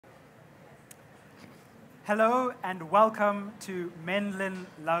Hello and welcome to Menlyn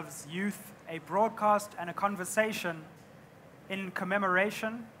Loves Youth, a broadcast and a conversation in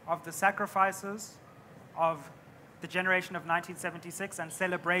commemoration of the sacrifices of the generation of 1976 and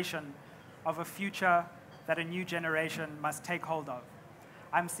celebration of a future that a new generation must take hold of.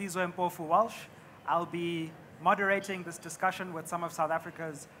 I'm Sizwe Mpofu-Walsh. I'll be moderating this discussion with some of South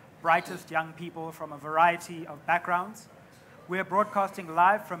Africa's brightest young people from a variety of backgrounds. We're broadcasting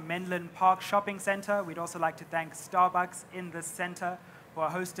live from Menlyn Park Shopping Center. We'd also like to thank Starbucks in this center for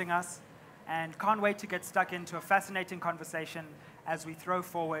hosting us, and can't wait to get stuck into a fascinating conversation as we throw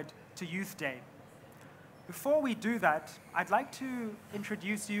forward to Youth Day. Before we do that, I'd like to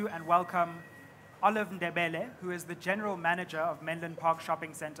introduce you and welcome Olive Ndebele, who is the General Manager of Menlyn Park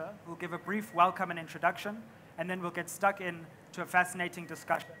Shopping Center, who'll give a brief welcome and introduction, and then we'll get stuck into a fascinating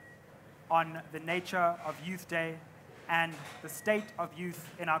discussion on the nature of Youth Day and the state of youth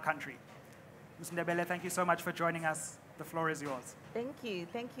in our country. Ms. Ndebele, thank you so much for joining us. The floor is yours. Thank you,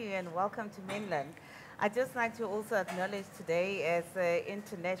 and welcome to Menlyn. I'd just like to also acknowledge today as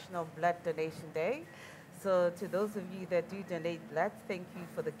International Blood Donation Day. So to those of you that do donate blood, thank you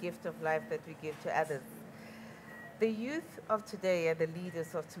for the gift of life that we give to others. The youth of today are the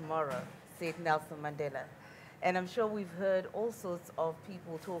leaders of tomorrow, said Nelson Mandela. And I'm sure we've heard all sorts of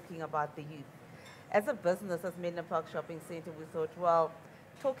people talking about the youth. As a business, as Menlyn Park Shopping Center, we thought, well,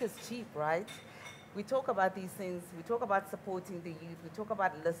 talk is cheap, right? We talk about these things, we talk about supporting the youth, we talk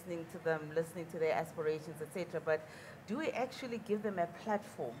about listening to them, listening to their aspirations, etc. But do we actually give them a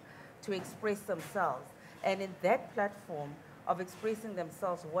platform to express themselves? And in that platform of expressing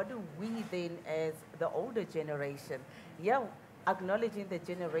themselves, what do we then as the older generation, acknowledging the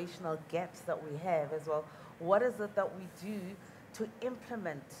generational gaps that we have as well, what is it that we do to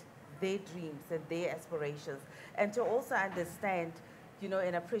implement their dreams and their aspirations, and to also understand,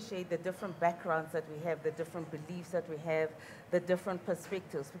 and appreciate the different backgrounds that we have, the different beliefs that we have, the different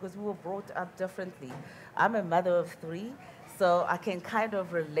perspectives, because we were brought up differently. I'm a mother of 3, so I can kind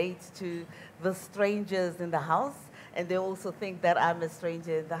of relate to the strangers in the house, and they also think that I'm a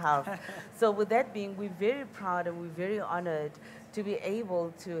stranger in the house. So with that being, we're very proud and we're very honored to be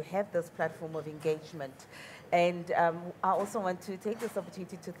able to have this platform of engagement. And I also want to take this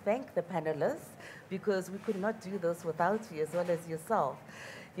opportunity to thank the panelists, because we could not do this without you, as well as yourself.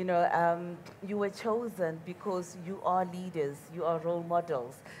 You were chosen because you are leaders, you are role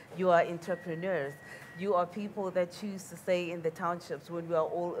models, you are entrepreneurs, you are people that choose to stay in the townships when we are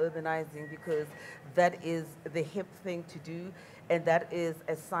all urbanizing, because that is the hip thing to do, and that is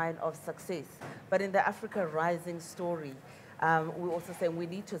a sign of success. But in the Africa Rising story, we also say we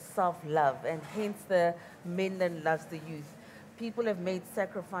need to self-love, and hence the Menlyn Loves the Youth. People have made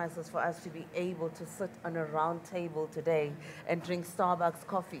sacrifices for us to be able to sit on a round table today and drink Starbucks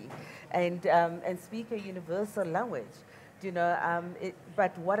coffee and speak a universal language.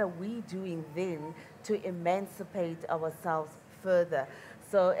 But what are we doing then to emancipate ourselves further?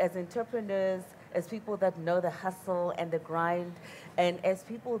 So as entrepreneurs, as people that know the hustle and the grind, and as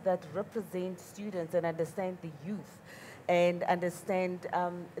people that represent students and understand the youth, and understand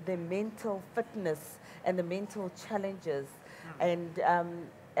the mental fitness and the mental challenges, and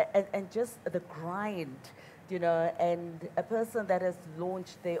just the grind, and a person that has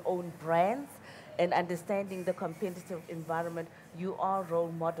launched their own brands and understanding the competitive environment, you are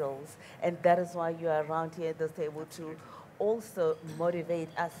role models, and that is why you are around here at this table to also motivate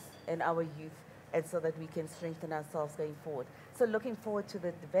us and our youth, and so that we can strengthen ourselves going forward. So looking forward to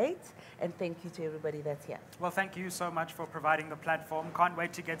the debate, and thank you to everybody that's here. Well, thank you so much for providing the platform. Can't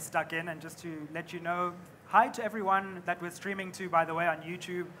wait to get stuck in. And just to let you know, hi to everyone that we're streaming to, by the way, on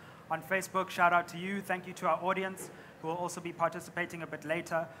YouTube, on Facebook. Shout out to you. Thank you to our audience, who will also be participating a bit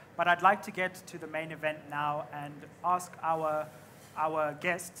later. But I'd like to get to the main event now and ask our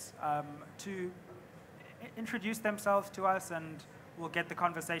guests to introduce themselves to us, and we'll get the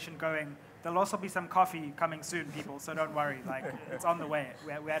conversation going. There'll also be some coffee coming soon, people, so don't worry. It's on the way.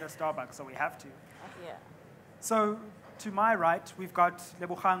 We're at a Starbucks, so we have to. Yeah. So to my right, we've got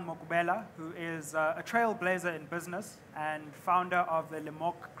Lebogang Mokubela, who is a trailblazer in business and founder of the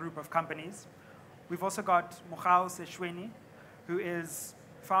Lemok group of companies. We've also got Mokgao Seshweni, who is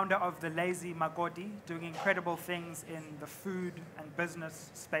founder of the Lazy Makoti, doing incredible things in the food and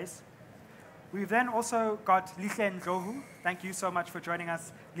business space. We've then also got Lihle Ndlovu. Thank you so much for joining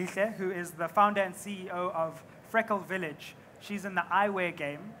us, Lihle, who is the founder and CEO of Freckle Village. She's in the eyewear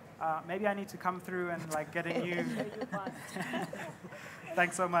game. Maybe I need to come through and get a new...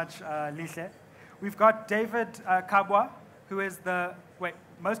 Thanks so much, Lihle. We've got David Kabwa, who is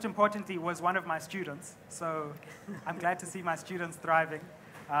most importantly, was one of my students. So I'm glad to see my students thriving.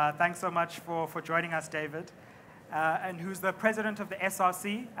 Thanks so much for joining us, David, and who's the president of the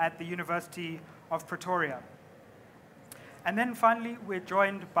SRC at the University of Pretoria. And then finally, we're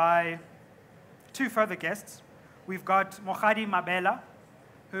joined by two further guests. We've got Mokgadi Mabela,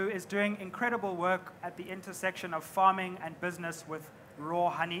 who is doing incredible work at the intersection of farming and business with raw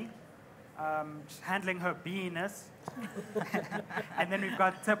honey, just handling her bee-ness. And then we've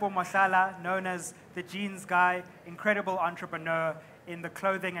got Tshepo, known as the jeans guy, incredible entrepreneur in the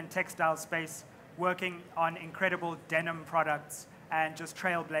clothing and textile space, working on incredible denim products and just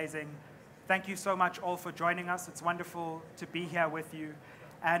trailblazing. Thank you so much all for joining us. It's wonderful to be here with you.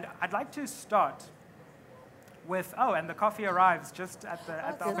 And I'd like to start with, and the coffee arrives just at the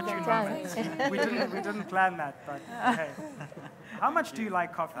opportune moment. We didn't plan that, but hey. How much do you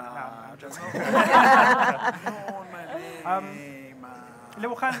like coffee?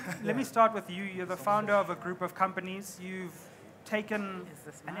 Lebogang, let me start with you. You're the founder of a group of companies. You've taken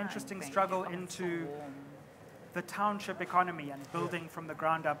an interesting struggle into the township economy and building from the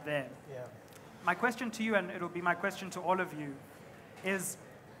ground up there. Yeah. My question to you, and it'll be my question to all of you, is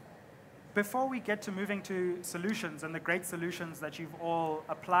before we get to moving to solutions and the great solutions that you've all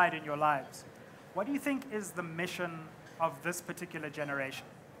applied in your lives, what do you think is the mission of this particular generation?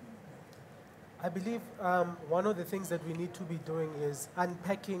 I believe one of the things that we need to be doing is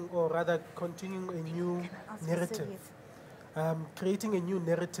unpacking, or rather continuing a new narrative. Creating a new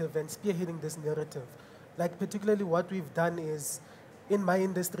narrative and spearheading this narrative. Like particularly what we've done is, in my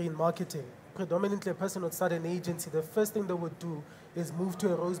industry, in marketing, predominantly a person would start an agency. The first thing they would do is move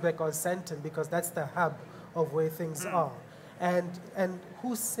to a Roseback or Sandton, because that's the hub of where things are. And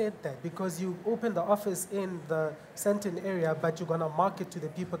who said that? Because you open the office in the Sandton area, but you're going to market to the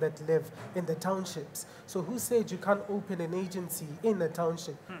people that live in the townships. So who said you can't open an agency in a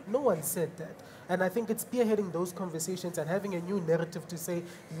township? No one said that. And I think it's spearheading those conversations and having a new narrative to say,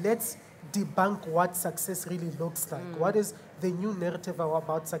 let's debunk what success really looks like. What is the new narrative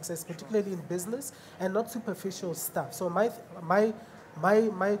about success, particularly in business, and not superficial stuff. So my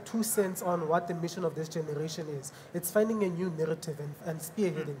 2 cents on what the mission of this generation is, it's finding a new narrative and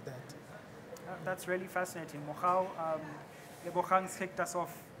spearheading that. That's really fascinating. Lebogang's kicked us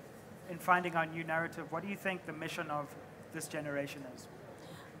off in finding our new narrative. What do you think the mission of this generation is?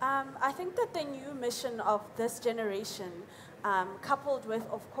 I think that the new mission of this generation, coupled with,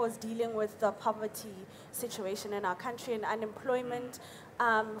 of course, dealing with the poverty situation in our country and unemployment,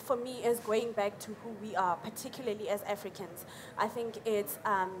 for me is going back to who we are, particularly as Africans. I think it's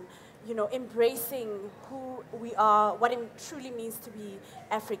embracing who we are, what it truly means to be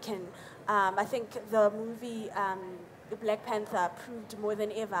African. I think the movie Black Panther proved more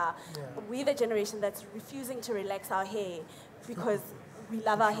than ever, we're the generation that's refusing to relax our hair because we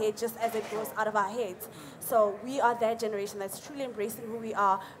love our hair just as it grows out of our heads. So we are that generation that's truly embracing who we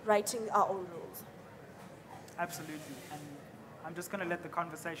are, writing our own rules. Absolutely. And I'm just going to let the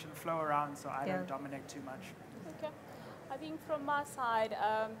conversation flow around so I don't dominate too much. Okay. I think from my side,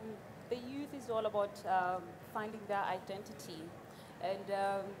 the youth is all about finding their identity and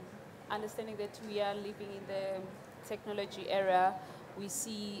understanding that we are living in the technology era. We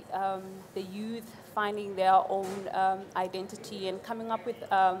see the youth finding their own identity and coming up with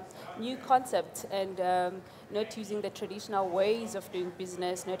new concepts and not using the traditional ways of doing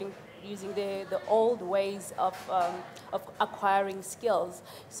business, not using the old ways of acquiring skills.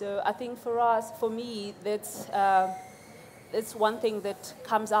 So I think for me, that's one thing that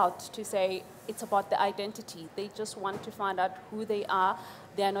comes out to say it's about the identity. They just want to find out who they are.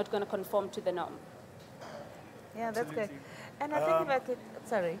 They are not going to conform to the norm. Yeah, that's good. And I think if I could,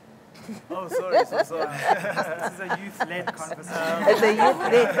 sorry. Oh, sorry, so sorry. This is a youth-led conversation. It's a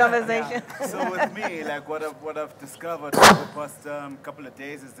youth-led conversation. So with me, like what I've discovered over the past couple of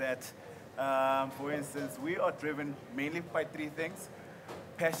days is that, for instance, we are driven mainly by 3 things: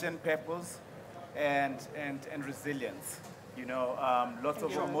 passion, purpose, and resilience. You know,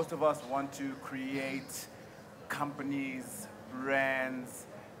 most of us want to create companies, brands.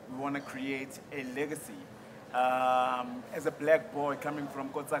 We want to create a legacy. As a black boy coming from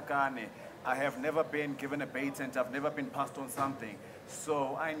Kotsakane, I have never been given a patent, I've never been passed on something.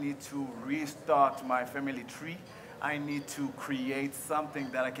 So I need to restart my family tree. I need to create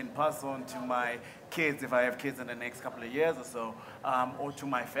something that I can pass on to my kids, if I have kids in the next couple of years or so, or to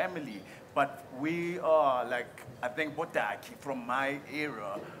my family. But we are, like, I think Botaki, from my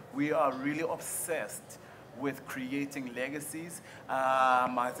era, we are really obsessed with creating legacies. I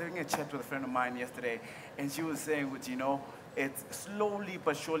was having a chat with a friend of mine yesterday, and she was saying, you know, it's slowly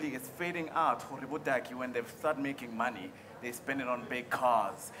but surely it's fading out for Ribotaki. When they start making money, they spend it on big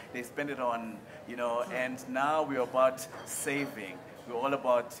cars, they spend it on, you know, and now we're about saving. we're all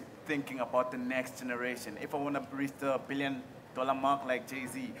about thinking about the next generation. If I want to reach the $1 billion mark like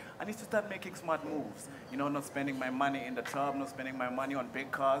Jay-Z, I need to start making smart moves. You know, not spending my money in the club, not spending my money on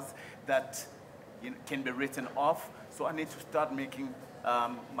big cars that can be written off. So I need to start making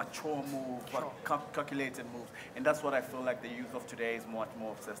mature moves, calculated moves. And that's what I feel like the youth of today is much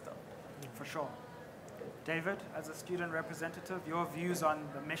more obsessed on. For sure. David, as a student representative, your views on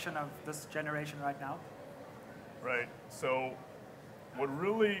the mission of this generation right now? Right. So what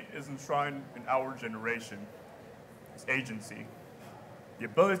really is enshrined in our generation is agency, the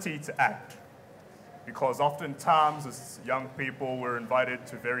ability to act. Because oftentimes, as young people, we're invited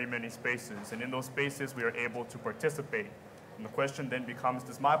to very many spaces, and in those spaces, we are able to participate. And the question then becomes,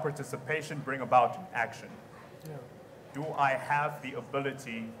 does my participation bring about action? Yeah. Do I have the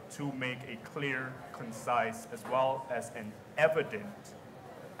ability to make a clear, concise, as well as an evident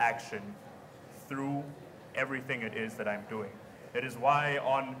action through everything it is that I'm doing? It is why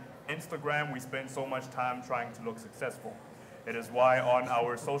on Instagram we spend so much time trying to look successful. It is why on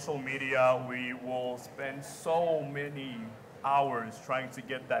our social media we will spend so many hours trying to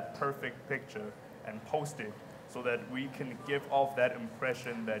get that perfect picture and post it so that we can give off that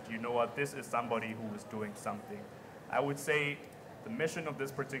impression that, you know what, this is somebody who is doing something. I would say the mission of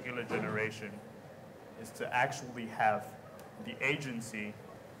this particular generation is to actually have the agency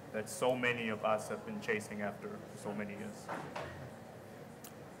that so many of us have been chasing after for so many years.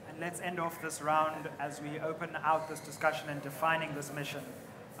 And let's end off this round as we open out this discussion and defining this mission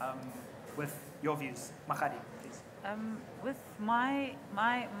with your views. Makgadi, please. With my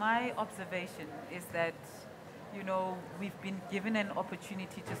observation is that, you know, we've been given an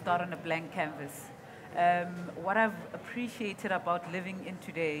opportunity to start on a blank canvas. What I've appreciated about living in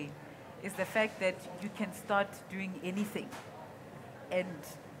today is the fact that you can start doing anything and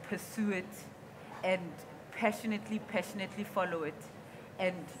pursue it and passionately follow it,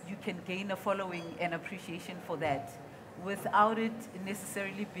 and you can gain a following and appreciation for that without it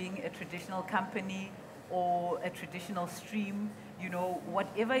necessarily being a traditional company or a traditional stream. You know,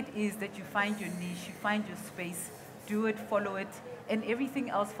 whatever it is that you find your niche, you find your space, do it, follow it, and everything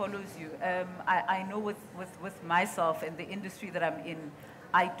else follows you. I know with myself and the industry that I'm in,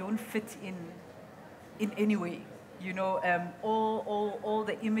 I don't fit in any way. You know, all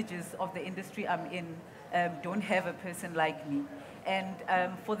the images of the industry I'm in don't have a person like me. And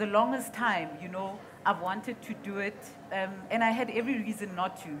for the longest time, you know, I've wanted to do it, and I had every reason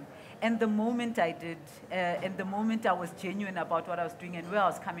not to. And the moment I did, and the moment I was genuine about what I was doing and where I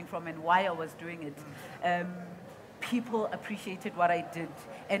was coming from and why I was doing it, people appreciated what I did,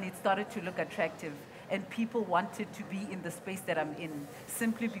 and it started to look attractive. And people wanted to be in the space that I'm in,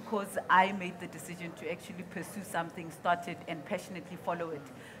 simply because I made the decision to actually pursue something, start it, and passionately follow it.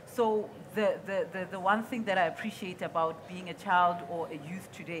 So the one thing that I appreciate about being a child or a youth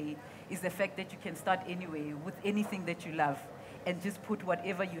today is the fact that you can start anyway with anything that you love, and just put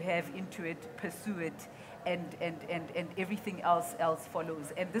whatever you have into it, pursue it, and everything else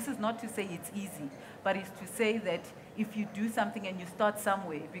follows. And this is not to say it's easy, but it's to say that if you do something and you start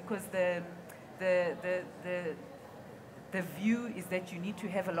somewhere, because the view is that you need to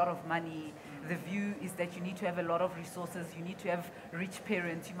have a lot of money. The view is that you need to have a lot of resources. You need to have rich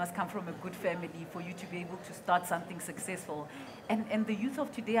parents. You must come from a good family for you to be able to start something successful. And the youth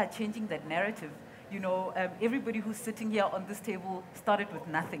of today are changing that narrative. You know, everybody who's sitting here on this table started with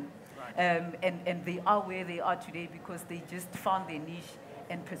nothing. And they are where they are today because they just found their niche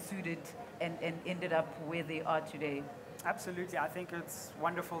and pursued it and ended up where they are today. Absolutely. I think it's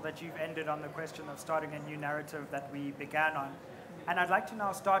wonderful that you've ended on the question of starting a new narrative that we began on. And I'd like to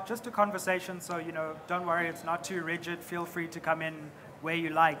now start just a conversation, so, you know, don't worry, it's not too rigid. Feel free to come in where you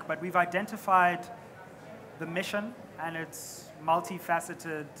like. But we've identified the mission and its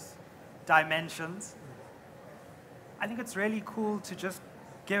multifaceted dimensions. I think it's really cool to just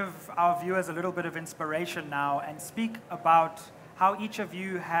give our viewers a little bit of inspiration now and speak about how each of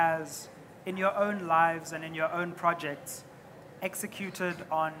you has, in your own lives and in your own projects, executed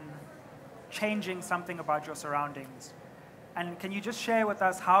on changing something about your surroundings. And can you just share with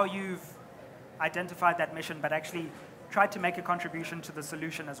us how you've identified that mission, but actually tried to make a contribution to the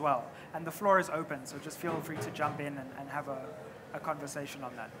solution as well? And the floor is open, so just feel free to jump in and have a conversation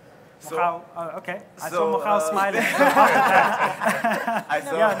on that. So, okay. I saw Mokhao smiling.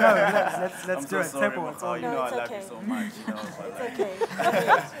 Let's do it. Tshepo, it's all you know I love you so much. You know, It's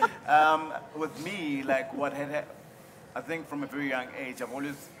okay. with me, like what I think from a very young age, I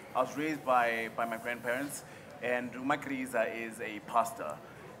was raised by my grandparents, and Rumakriza is a pastor,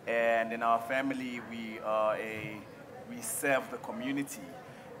 and in our family we serve the community.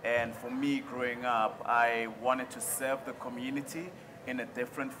 And for me, growing up, I wanted to serve the community in a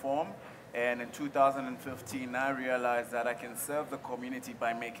different form. And in 2015, I realized that I can serve the community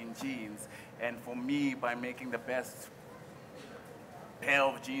by making jeans. And for me, by making the best pair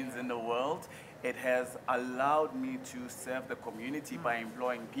of jeans in the world, it has allowed me to serve the community by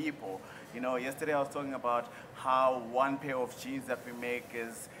employing people. You know, yesterday I was talking about how one pair of jeans that we make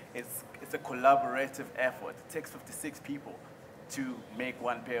it's a collaborative effort. It takes 56 people to make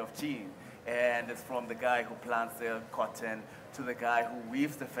one pair of jeans. And it's from the guy who plants the cotton, to the guy who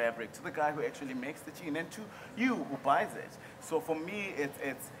weaves the fabric, to the guy who actually makes the jean, and to you who buys it. So for me,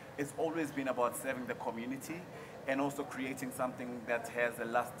 it's always been about serving the community and also creating something that has a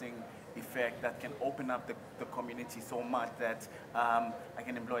lasting effect that can open up the community so much that I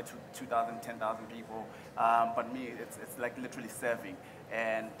can employ 2,000, 10,000 people. But me, it's like literally serving.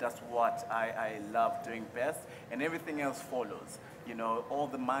 And that's what I love doing best. And everything else follows. You know, all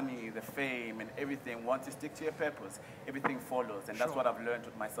the money, the fame, and everything, once you stick to your purpose, everything follows. And that's what I've learned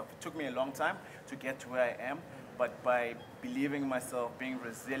with myself. It took me a long time to get to where I am, but by believing in myself, being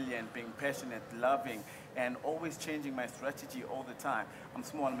resilient, being passionate, loving, and always changing my strategy all the time. I'm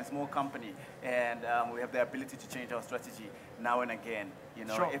a small company, and we have the ability to change our strategy now and again. You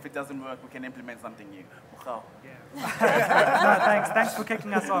know, if it doesn't work, we can implement something new. Yeah. No, thanks for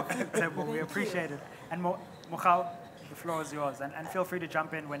kicking us off, Tshepo. We appreciate it. And Mokhal, the floor is yours, and feel free to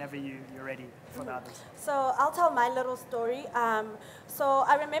jump in whenever you're ready for the others. So I'll tell my little story. So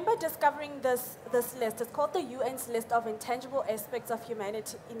I remember discovering this list. It's called the UN's list of intangible aspects of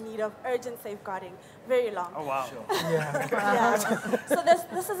humanity in need of urgent safeguarding. Very long. Oh wow! Yeah. So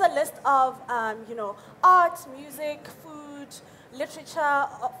this is a list of you know, art, music, food, literature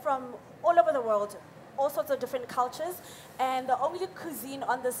from all over the world, all sorts of different cultures, and the only cuisine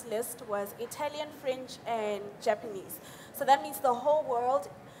on this list was Italian, French, and Japanese. So that means the whole world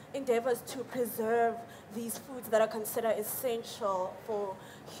endeavors to preserve these foods that are considered essential for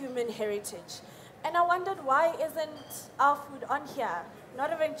human heritage. And I wondered, why isn't our food on here?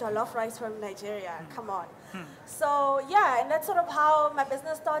 Not even jollof rice from Nigeria, come on. So yeah, and that's sort of how my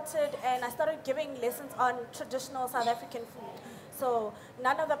business started, and I started giving lessons on traditional South African food. So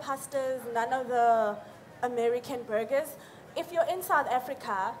none of the pastas, none of the American burgers. If you're in South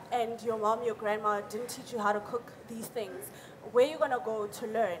Africa and your mom, your grandma didn't teach you how to cook these things, where are you gonna go to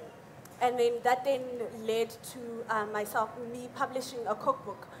learn? And then that then led to me publishing a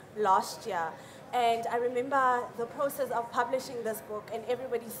cookbook last year. And I remember the process of publishing this book, and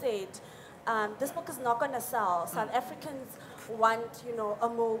everybody said, this book is not gonna sell. South Africans want, you know, a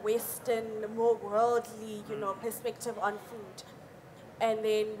more Western, more worldly, you know, perspective on food. And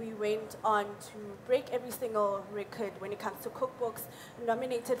then we went on to break every single record when it comes to cookbooks,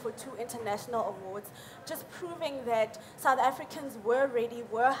 nominated for 2 international awards, just proving that South Africans were ready,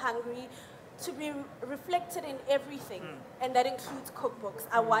 were hungry to be reflected in everything, and that includes cookbooks.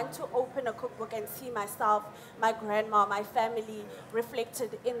 I want to open a cookbook and see myself, my grandma, my family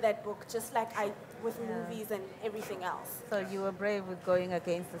reflected in that book, just like I with movies and everything else. So you were brave with going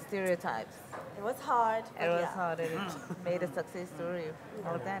against the stereotypes. It was hard. It was hard, and it made a success story.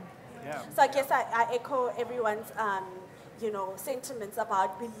 Well done. Yeah. So I guess I echo everyone's you know, sentiments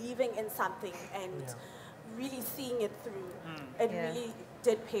about believing in something and really seeing it through. It really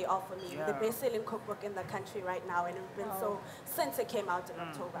did pay off for me. The best-selling cookbook in the country right now, and it's been so since it came out in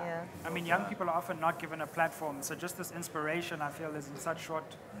October. Yeah. I mean, young people are often not given a platform, so just this inspiration, I feel, is in such short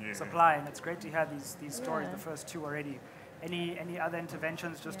supply, and it's great to hear these stories, the first 2 already. Any other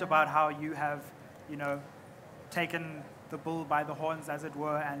interventions just about how you have, you know, taken the bull by the horns, as it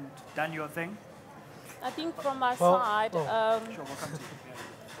were, and done your thing? I think from our side, Sure, we'll come to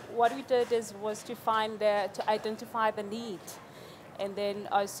you. what we did was to identify the need, and then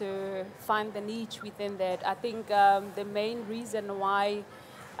also find the niche within that. I think the main reason why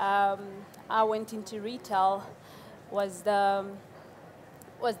I went into retail was that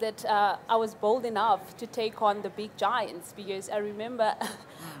I was bold enough to take on the big giants, because I remember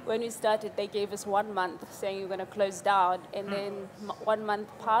when we started, they gave us 1 month saying you're going to close down, and then 1 month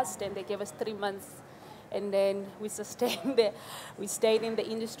passed and they gave us 3 months, and then we sustained it. We stayed in the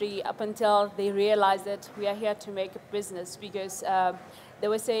industry up until they realized that we are here to make a business, because they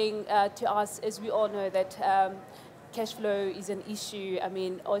were saying to us, as we all know, that cash flow is an issue. I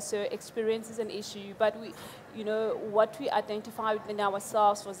mean, also experience is an issue. But we, you know, what we identified within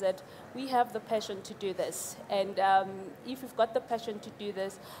ourselves was that we have the passion to do this. And if you've got the passion to do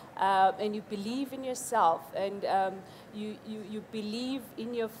this, and you believe in yourself, and you believe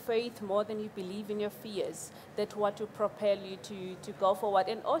in your faith more than you believe in your fears, that's what will propel you to go forward.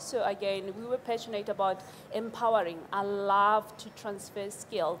 And also, again, we were passionate about empowering. I love to transfer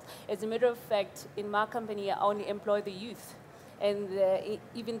skills. As a matter of fact, in my company, I only employ the youth. And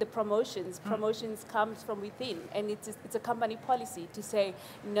even the promotions comes from within, and it's a company policy to say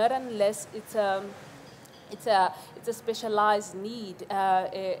not unless it's a specialized need,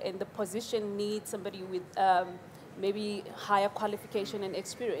 and the position needs somebody with maybe higher qualification and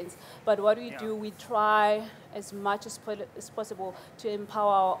experience. But what we do, we try as much as possible to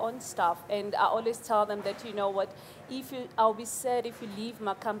empower our own staff. And I always tell them that, you know what, I'll be sad if you leave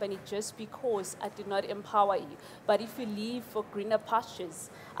my company just because I did not empower you. But if you leave for greener pastures,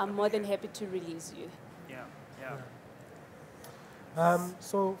 I'm more than happy to release you.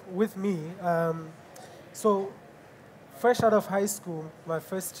 So with me, so fresh out of high school, my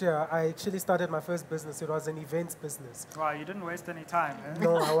first year, I actually started my first business. It was an events business. Wow, you didn't waste any time, eh?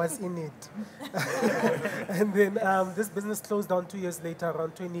 No, I was in it. And then this business closed down 2 years later,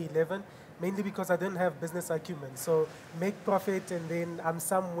 around 2011, mainly because I didn't have business acumen. So make profit, and then I'm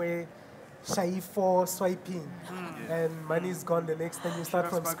somewhere shy for swiping, and money's gone the next time you start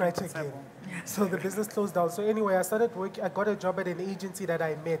from scratch again. So the business closed down. So anyway, I started work. I got a job at an agency that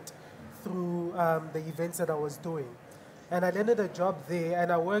I met through the events that I was doing. And I landed a job there,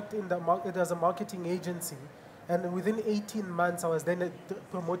 and I worked in it was a marketing agency. And within 18 months, I was then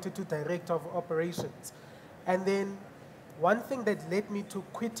promoted to director of operations. And then one thing that led me to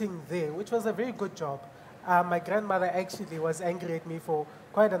quitting there, which was a very good job, my grandmother actually was angry at me for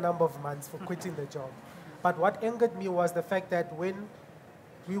quite a number of months for quitting the job. But what angered me was the fact that when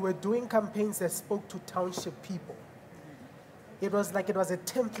we were doing campaigns that spoke to township people, it was like it was a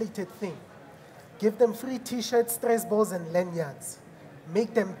templated thing. Give them free T-shirts, stress balls, and lanyards.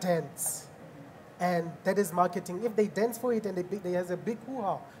 Make them dance. And that is marketing. If they dance for it and they has a big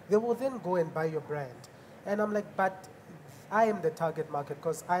hoo-ha, they will then go and buy your brand. And I'm like, but I am the target market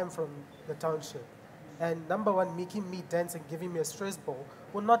because I am from the township. And number one, making me dance and giving me a stress ball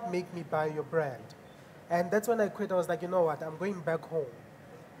will not make me buy your brand. And that's when I quit. I was like, you know what, I'm going back home.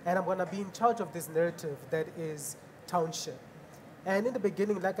 And I'm going to be in charge of this narrative that is township. And in the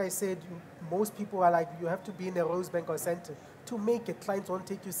beginning, like I said, most people are like, you have to be in a Rosebank or Center to make it. Clients won't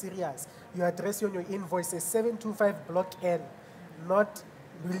take you serious. You address you on your invoice as 725 Block L, not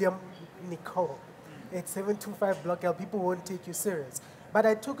William Nicole. It's 725 Block L. People won't take you serious. But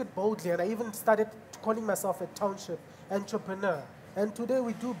I took it boldly, and I even started calling myself a township entrepreneur. And today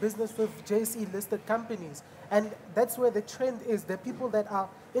we do business with JSE-listed companies. And that's where the trend is. The people that are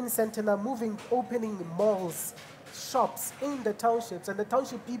in Sandton are moving, opening malls, shops in the townships, and the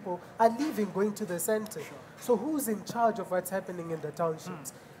township people are leaving, going to the center. So who's in charge of what's happening in the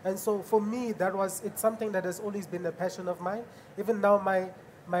townships? And so for me, it's something that has always been a passion of mine. Even now,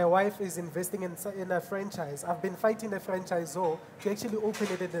 my wife is investing in a franchise. I've been fighting the franchisor to actually open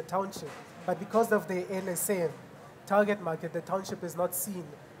it in the township. But because of the LSM, target market, the township is not seen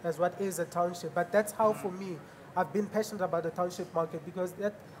as what is a township. But that's how, for me, I've been passionate about the township market, because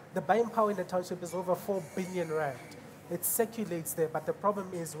the buying power in the township is over 4 billion rand. It circulates there, but the problem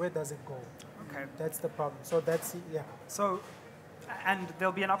is, where does it go? Okay. That's the problem. So that's, yeah. So, and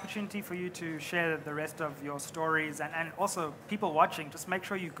there'll be an opportunity for you to share the rest of your stories, and also people watching, just make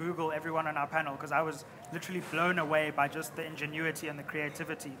sure you Google everyone on our panel, because I was literally blown away by just the ingenuity and the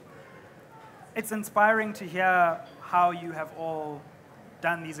creativity. It's inspiring to hear how you have all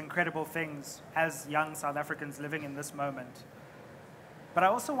done these incredible things as young South Africans living in this moment. But I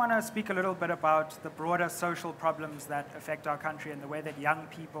also want to speak a little bit about the broader social problems that affect our country and the way that young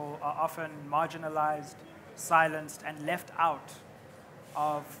people are often marginalized, silenced, and left out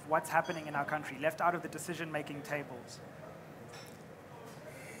of what's happening in our country, left out of the decision-making tables.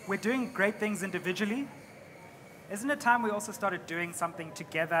 We're doing great things individually. Isn't it time we also started doing something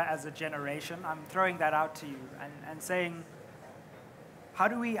together as a generation? I'm throwing that out to you and saying, how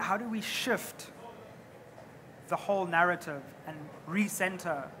do we shift the whole narrative and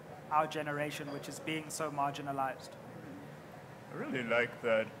recenter our generation, which is being so marginalized? I really like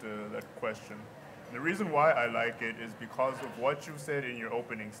that question. The reason why I like it is because of what you said in your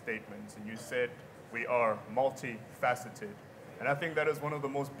opening statements. And you said we are multifaceted. And I think that is one of the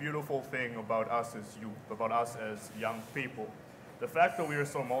most beautiful things about us as youth, about us as young people. The fact that we are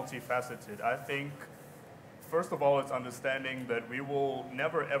so multifaceted, I think, first of all, it's understanding that we will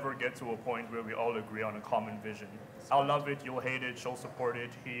never ever get to a point where we all agree on a common vision. I'll love it, you'll hate it, she'll support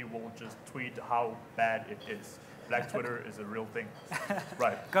it, he will just tweet how bad it is. Black Twitter is a real thing.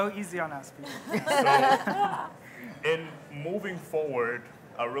 Right. Go easy on us, people. So, in moving forward,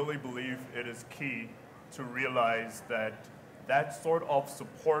 I really believe it is key to realize that that sort of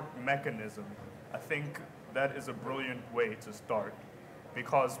support mechanism, I think that is a brilliant way to start.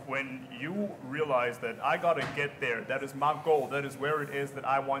 Because when you realize that I gotta get there, that is my goal, that is where it is that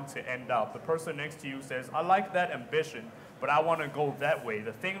I want to end up. The person next to you says, I like that ambition, but I want to go that way.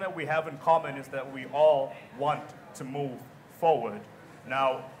 The thing that we have in common is that we all want to move forward.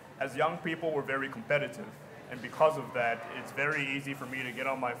 Now, as young people, we're very competitive. And because of that, it's very easy for me to get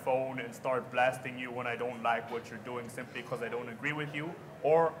on my phone and start blasting you when I don't like what you're doing simply because I don't agree with you,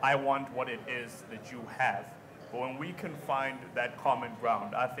 or I want what it is that you have. But when we can find that common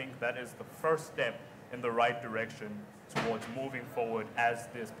ground, I think that is the first step in the right direction towards moving forward as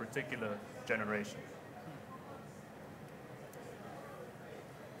this particular generation.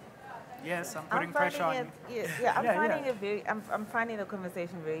 Yes, I'm putting pressure on you. I'm finding the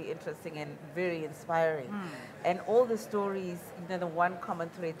conversation very interesting and very inspiring. And all the stories, the one common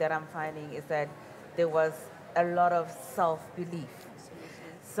thread that I'm finding is that there was a lot of self-belief.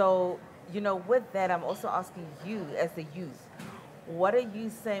 So, with that, I'm also asking you as the youth, what are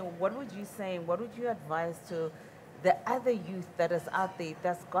you saying, what would you advise to the other youth that is out there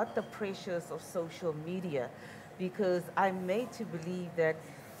that's got the pressures of social media? Because I'm made to believe that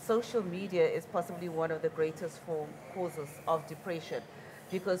social media is possibly one of the greatest causes of depression,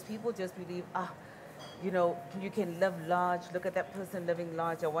 because people just believe, you can live large, look at that person living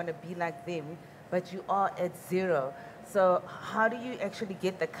large, I want to be like them, but you are at zero. So how do you actually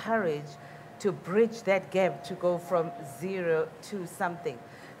get the courage to bridge that gap to go from zero to something?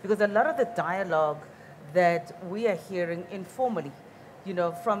 Because a lot of the dialogue that we are hearing informally,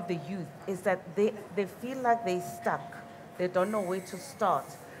 from the youth is that they feel like they're stuck. They don't know where to start.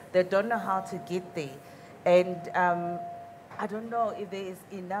 They don't know how to get there. And I don't know if there is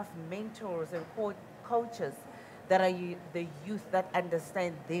enough mentors and coaches that are the youth that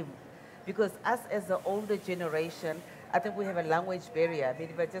understand them. Because us as the older generation, I think we have a language barrier. I mean,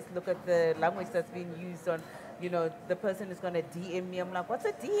 if I just look at the language that's being used on, the person is going to DM me, I'm like, what's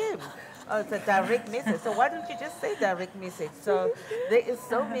a DM? Oh, it's a direct message. So why don't you just say direct message? So there is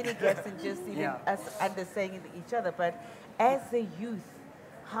so many gaps in just even us understanding each other. But as the youth,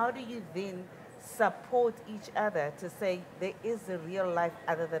 how do you then support each other to say there is a real life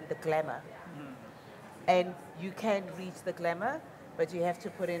other than the glamour? And you can reach the glamour, but you have to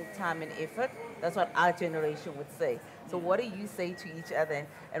put in time and effort. That's what our generation would say. So what do you say to each other,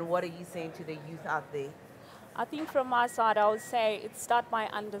 and what are you saying to the youth out there? I think from my side, I would say it starts by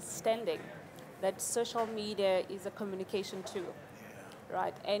understanding that social media is a communication tool,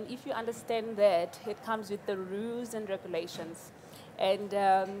 right? And if you understand that, it comes with the rules and regulations. And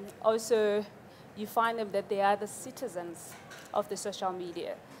also, you find them that they are the citizens of the social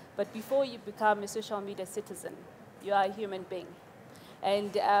media. But before you become a social media citizen, you are a human being.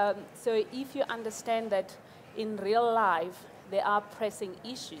 And so if you understand that in real life, there are pressing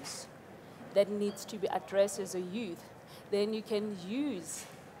issues that needs to be addressed as a youth, then you can use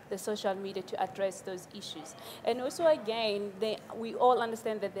the social media to address those issues. And also, again, we all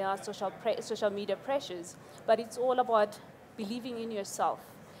understand that there are social media pressures, but it's all about believing in yourself.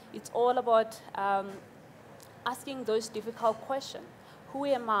 It's all about asking those difficult questions. Who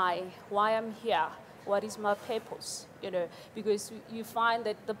am I? Why am I here? What is my purpose? Because you find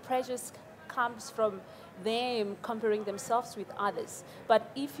that the pressures comes from them comparing themselves with others. But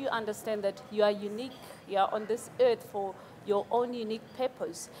if you understand that you are unique, you are on this earth for your own unique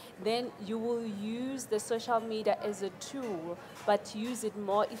purpose, then you will use the social media as a tool, but use it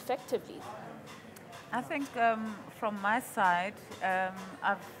more effectively. I think from my side,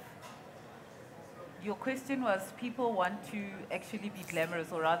 your question was people want to actually be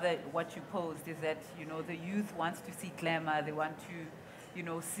glamorous, or rather what you posed is that, the youth wants to see glamour, they want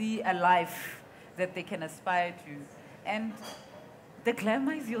to, see a life that they can aspire to. And the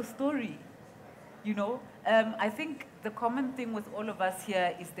glamour is your story, I think the common thing with all of us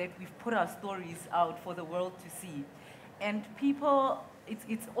here is that we've put our stories out for the world to see. And people,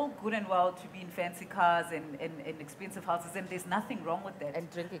 it's all good and well to be in fancy cars and expensive houses, and there's nothing wrong with that. And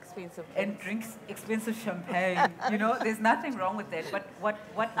drink expensive and drink expensive champagne. There's nothing wrong with that. But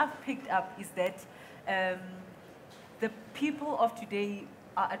what I've picked up is that the people of today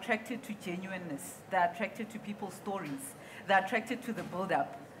are attracted to genuineness. They're attracted to people's stories. They're attracted to the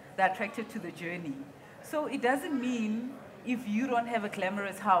build-up. They're attracted to the journey. So it doesn't mean if you don't have a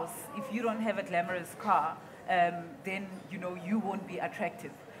glamorous house, if you don't have a glamorous car, then you won't be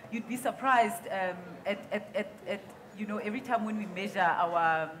attractive. You'd be surprised at every time when we measure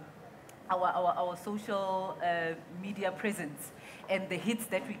our social media presence and the hits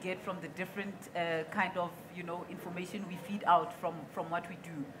that we get from the different kind of information we feed out from what we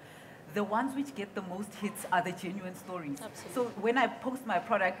do. The ones which get the most hits are the genuine stories. Absolutely. So when I post my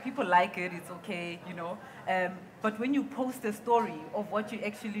product, people like it, it's okay, but when you post a story of what you're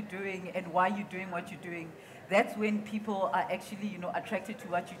actually doing and why you're doing what you're doing, that's when people are actually, attracted to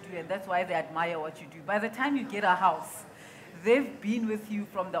what you do, and that's why they admire what you do. By the time you get a house, they've been with you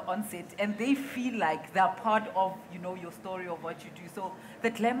from the onset, and they feel like they're part of, you know, your story of what you do. So the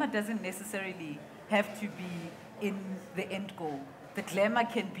glamour doesn't necessarily have to be in the end goal. The glamour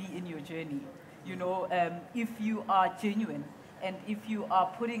can be in your journey. You know, if you are genuine and if you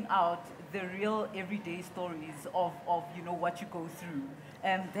are putting out the real everyday stories of you know, what you go through,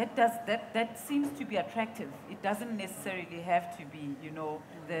 that seems to be attractive. It doesn't necessarily have to be, you know,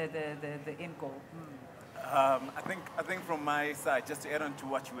 the end goal. I think from my side, just to add on to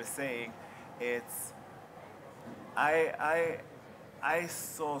what you were saying, it's I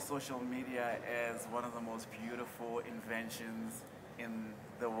saw social media as one of the most beautiful inventions in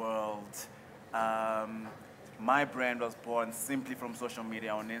the world. My brand was born simply from social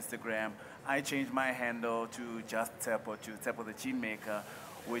media on Instagram. I changed my handle to just Tshepo, to Tshepo the Jean Maker,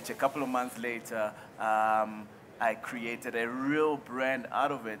 which a couple of months later, I created a real brand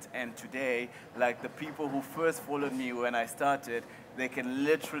out of it. And today, like the people who first followed me when I started, they can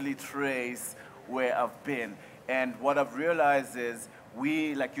literally trace where I've been. And what I've realized is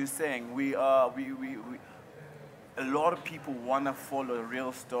we, like you're saying, a lot of people want to follow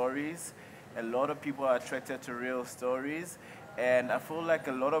real stories. A lot of people are attracted to real stories. And I feel like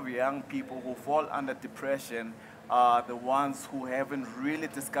a lot of young people who fall under depression are the ones who haven't really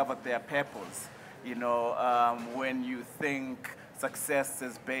discovered their purpose. You know, when you think success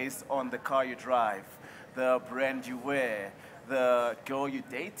is based on the car you drive, the brand you wear, the girl you're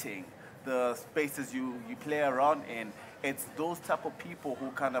dating, the spaces you play around in, it's those type of people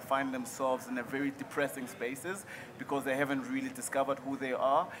who kind of find themselves in a very depressing spaces because they haven't really discovered who they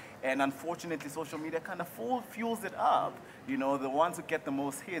are. And unfortunately, social media kind of fuels it up. You know, the ones who get the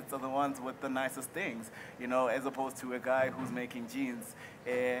most hits are the ones with the nicest things, you know, as opposed to a guy who's making jeans,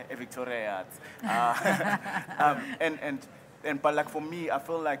 a Victoria. But like for me, I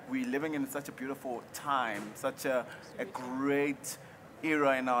feel like we're living in such a beautiful time, such a great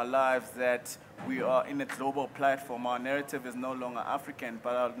era in our lives that we are in a global platform. Our narrative is no longer African,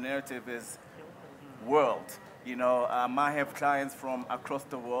 but our narrative is world. You know, I have clients from across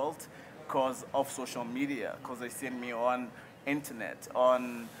the world because of social media, because they send me on internet,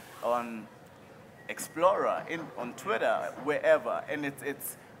 on Explorer, on Twitter, wherever. And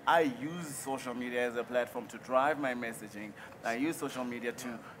I use social media as a platform to drive my messaging. I use social media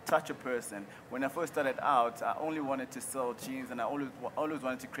to touch a person. When I first started out, I only wanted to sell jeans, and I always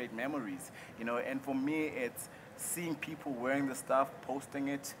wanted to create memories. You know, and for me, it's seeing people wearing the stuff, posting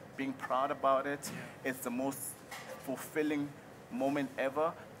it, being proud about it. It's the most fulfilling moment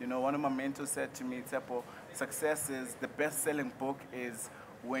ever. You know, one of my mentors said to me, Tshepo, success is, the best-selling book is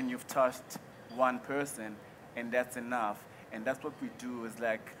when you've touched one person, and that's enough. And that's what we do, is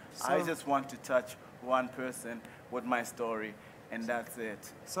like, I just want to touch one person with my story, and that's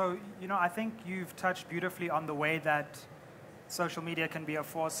it. So, you know, I think you've touched beautifully on the way that social media can be a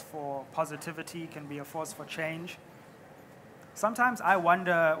force for positivity, can be a force for change. Sometimes I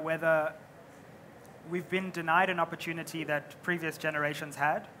wonder whether we've been denied an opportunity that previous generations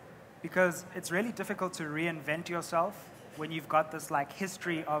had, because it's really difficult to reinvent yourself when you've got this like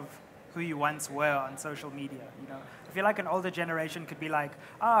history of who you once were on social media. You know, I feel like an older generation could be like,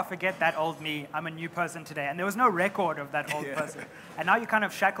 forget that old me, I'm a new person today. And there was no record of that old person. And now you're kind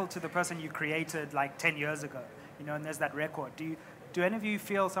of shackled to the person you created like 10 years ago, you know, and there's that record. Do any of you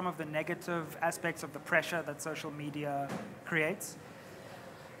feel some of the negative aspects of the pressure that social media creates?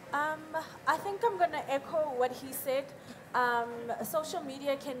 I think I'm going to echo what he said. Social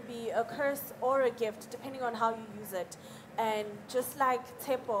media can be a curse or a gift, depending on how you use it. And just like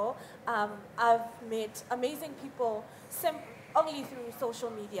Tshepo, I've met amazing people only through social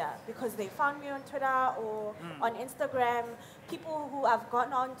media, because they found me on Twitter or on Instagram, people who I've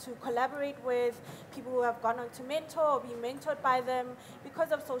gone on to collaborate with, people who have gone on to mentor or be mentored by them.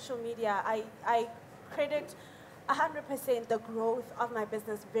 Because of social media, I credit 100% the growth of my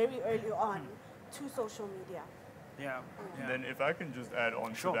business very early on to social media. And then if I can just add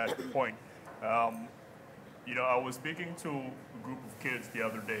on to that point, you know, I was speaking to a group of kids the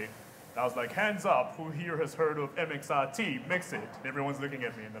other day. I was like, hands up, who here has heard of MXRT, Mix It? And everyone's looking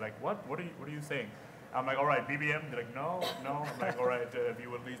at me and they're like, what are you saying? I'm like, all right, BBM? They're like, no. I'm like, all right, have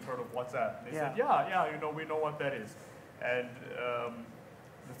you at least heard of WhatsApp? And they said, yeah, you know, we know what that is. And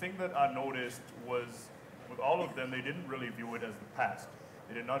the thing that I noticed was, with all of them, they didn't really view it as the past.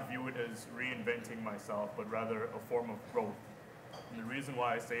 They did not view it as reinventing myself, but rather a form of growth. And the reason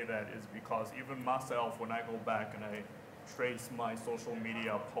why I say that is because even myself, when I go back and I trace my social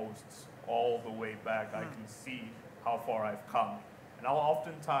media posts all the way back, I can see how far I've come. And I'll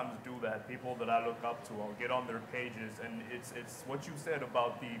oftentimes do that. People that I look up to, I'll get on their pages, and it's what you said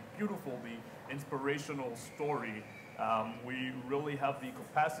about the beautiful, the inspirational story We really have the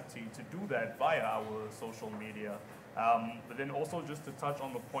capacity to do that via our social media. But then also just to touch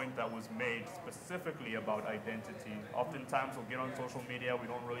on the point that was made specifically about identity. Oftentimes we'll get on social media, we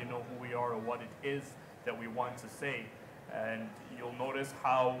don't really know who we are or what it is that we want to say. And you'll notice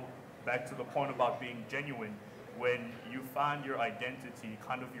how, back to the point about being genuine, when you find your identity,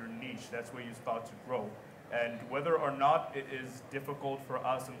 kind of your niche, that's where you start to grow. And whether or not it is difficult for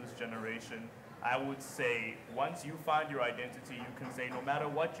us in this generation, I would say once you find your identity, you can say no matter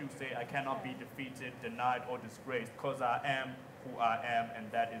what you say, I cannot be defeated, denied, or disgraced because I am who I am,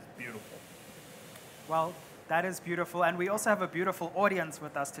 and that is beautiful. Well, that is beautiful. And we also have a beautiful audience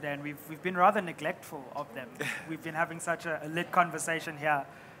with us today, and we've been rather neglectful of them. We've been having such a lit conversation here.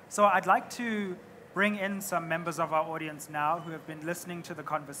 So I'd like to bring in some members of our audience now who have been listening to the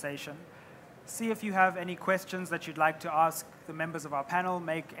conversation. See if you have any questions that you'd like to ask the members of our panel,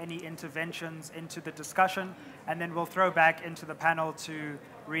 make any interventions into the discussion, and then we'll throw back into the panel to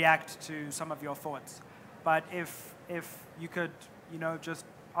react to some of your thoughts. But if you could, just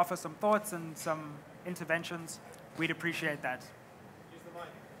offer some thoughts and some interventions, we'd appreciate that. Use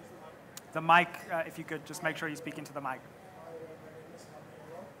the mic. The mic, if you could just make sure you speak into the mic.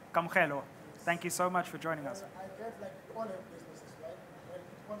 Kamkhelo, thank you so much for joining us. I guess like all of businesses, right? When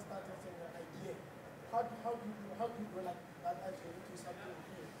one starts saying an idea, how do you go like that actually into something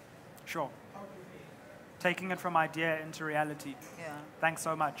new? Sure. How do you do it? Taking it from idea into reality. Yeah. Thanks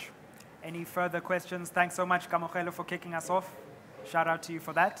so much. Any further questions? Thanks so much, Kamkhelo, for kicking us off. Shout out to you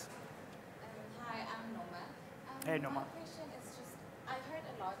for that. Hi, I'm Noma. Hey, Noma. My question is just, I heard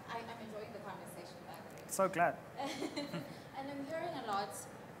a lot, I'm enjoying the conversation, by the way. So glad. And I'm hearing a lot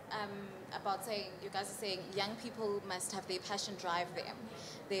about saying, you guys are saying young people must have their passion drive them.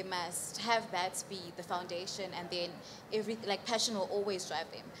 They must have that be the foundation, and then passion will always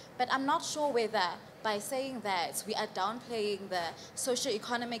drive them. But I'm not sure whether by saying that we are downplaying the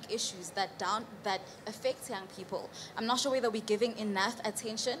socio-economic issues that affect young people. I'm not sure whether we're giving enough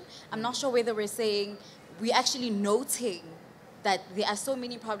attention. I'm not sure whether we're saying we're actually noting that there are so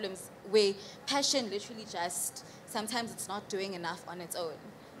many problems where passion literally just, sometimes it's not doing enough on its own.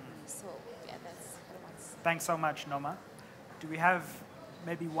 So, yeah, that's what I want to say. Thanks so much, Noma. Do we have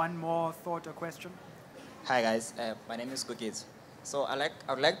maybe one more thought or question? Hi guys, my name is Kukit. So I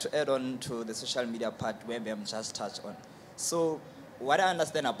would like to add on to the social media part where Mem just touched on. So what I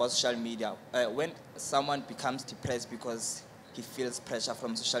understand about social media, when someone becomes depressed because he feels pressure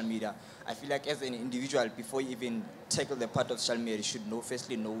from social media, I feel like as an individual, before you even tackle the part of social media, you should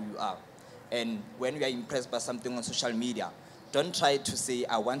firstly know who you are. And when you are impressed by something on social media, don't try to say,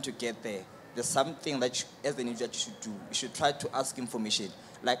 I want to get there. There's something that you, as an individual, you should do. You should try to ask information.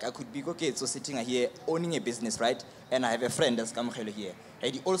 Like I could be, okay, so sitting here owning a business, right? And I have a friend that's Kamkhelo here.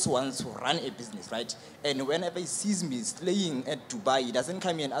 And he also wants to run a business, right? And whenever he sees me staying at Dubai, he doesn't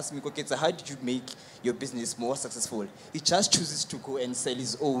come here and ask me, okay, so how did you make your business more successful? He just chooses to go and sell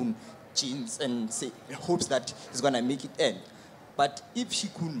his own jeans and hopes that he's going to make it end. But if she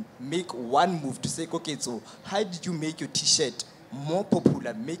could make one move to say, okay, so how did you make your T-shirt more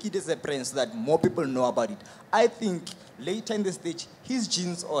popular, make it as a brand so that more people know about it? I think later in the stage, his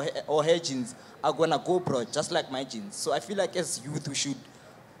jeans or her jeans are going to go broad, just like my jeans. So I feel like as youth, we should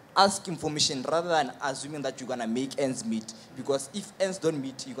ask information rather than assuming that you're going to make ends meet. Because if ends don't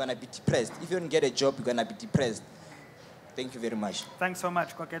meet, you're going to be depressed. If you don't get a job, you're going to be depressed. Thank you very much. Thanks so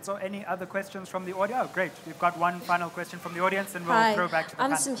much, Koket. So any other questions from the audience? Oh, great. We've got one final question from the audience, and we'll Hi, throw back to the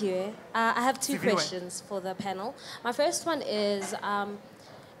I'm panel. Simphiwe. I have two Simphiwe. questions for the panel. My first one is,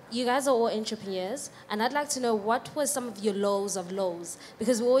 you guys are all entrepreneurs, and I'd like to know what were some of your lows of lows?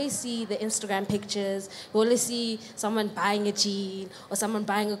 Because we always see the Instagram pictures, we always see someone buying a jean or someone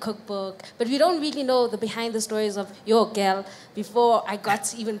buying a cookbook, but we don't really know the behind the stories of your girl before I got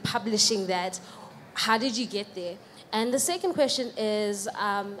to even publishing that. How did you get there? And the second question is,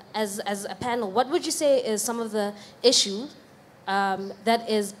 as a panel, what would you say is some of the issues that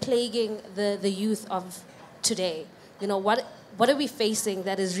is plaguing the youth of today? You know, what are we facing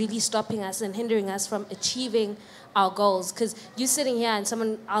that is really stopping us and hindering us from achieving our goals? Because you're sitting here and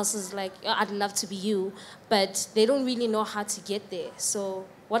someone else is like, oh, I'd love to be you, but they don't really know how to get there. So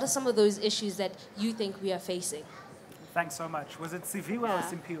what are some of those issues that you think we are facing? Thanks so much. Was it Siviwe or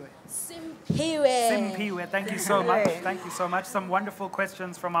Simphiwe? Simphiwe. Simphiwe. Thank you so much. Thank you so much. Some wonderful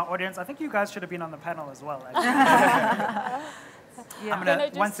questions from our audience. I think you guys should have been on the panel as well. I'm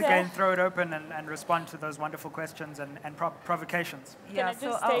going to once again throw it open and respond to those wonderful questions and provocations. Yeah, Can I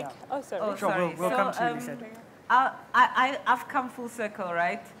just take... take... Oh, sorry. Oh, sure, sorry. we'll come to you, Lihle. I've come full circle,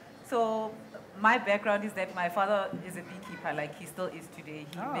 right? So my background is that my father is a beekeeper, like he still is today.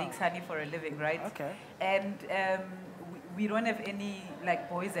 He makes honey for a living, right? Okay. And we don't have any like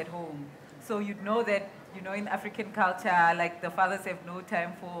boys at home. So you'd know that, you know, in African culture, like the fathers have no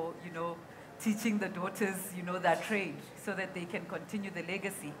time for, you know, teaching the daughters, you know, their trade so that they can continue the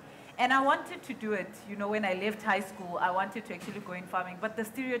legacy. And I wanted to do it, you know, when I left high school, I wanted to actually go in farming, but the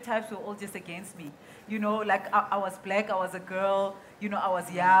stereotypes were all just against me. You know, like I was black, I was a girl, you know, I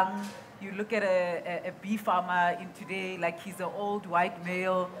was young. You look at a bee farmer in today, like he's an old white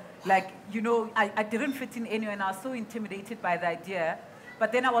male. Like, you know, I didn't fit in anywhere, and I was so intimidated by the idea.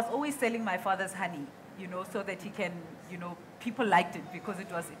 But then I was always selling my father's honey, you know, so that he can, you know, people liked it because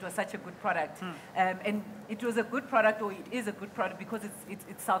it was such a good product. And it was a good product, or it is a good product, because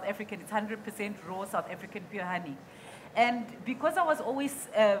it's South African. It's 100% raw South African pure honey. And because I was always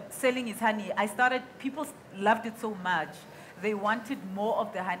selling his honey, people loved it so much. They wanted more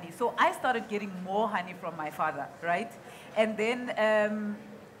of the honey. So I started getting more honey from my father, right? And then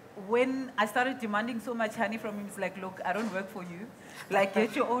when I started demanding so much honey from him, it's like, look, I don't work for you. Like,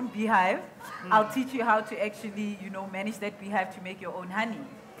 get your own beehive. I'll teach you how to actually, you know, manage that beehive to make your own honey.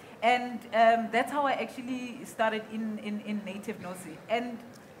 And that's how I actually started in native Nosi. And,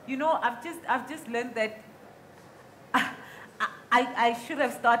 you know, I've just learned that I should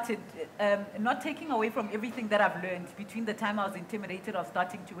have started not taking away from everything that I've learned between the time I was intimidated of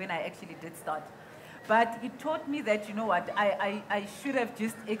starting to when I actually did start. But it taught me that, you know what, I should have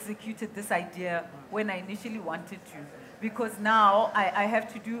just executed this idea when I initially wanted to. Because now I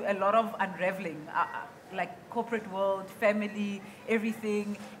have to do a lot of unraveling, like corporate world, family,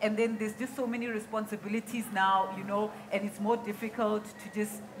 everything. And then there's just so many responsibilities now, you know, and it's more difficult to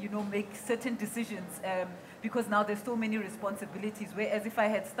just, you know, make certain decisions because now there's so many responsibilities. Whereas if I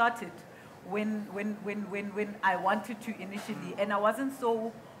had started when I wanted to initially, and I wasn't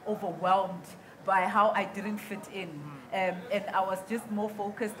so overwhelmed by how I didn't fit in. And I was just more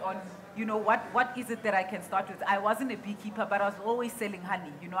focused on, you know, what is it that I can start with? I wasn't a beekeeper, but I was always selling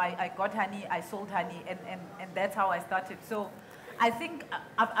honey. You know, I got honey, I sold honey, and that's how I started. So I think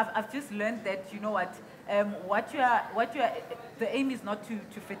I've just learned that, you know what the aim is not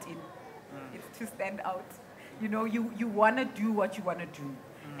to fit in. It's to stand out. You know, you want to do what you want to do.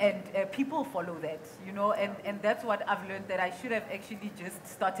 And people follow that, you know, and that's what I've learned, that I should have actually just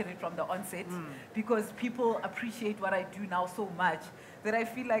started it from the onset because people appreciate what I do now so much that I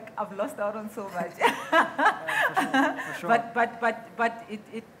feel like I've lost out on so much. For sure. But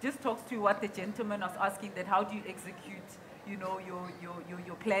it just talks to what the gentleman was asking, that how do you execute, you know,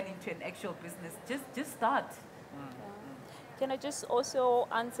 your plan into an actual business? Just start. Can I just also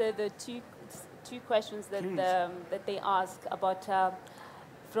answer the two questions that that they ask about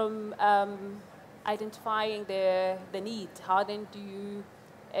from identifying the need, how then do you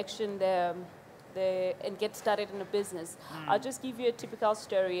action and get started in a business? I'll just give you a typical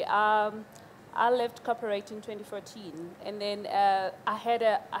story. I left corporate in 2014, and then I had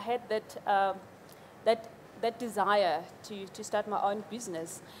that desire to start my own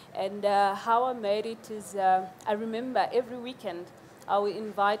business. And how I made it is, I remember every weekend I would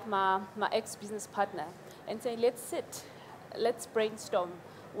invite my ex-business partner and say, let's sit, let's brainstorm.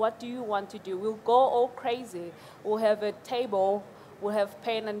 What do you want to do? We'll go all crazy. We'll have a table, we'll have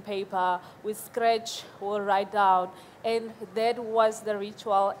pen and paper, we'll scratch, we'll write down. And that was the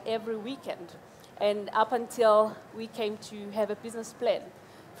ritual every weekend. And up until we came to have a business plan.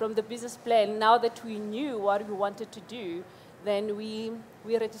 From the business plan, now that we knew what we wanted to do, then we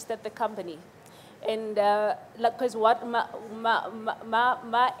registered the company. And because what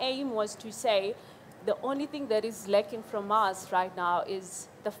my aim was to say, the only thing that is lacking from us right now is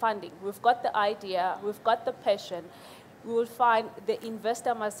the funding. We've got the idea, we've got the passion. We will find, the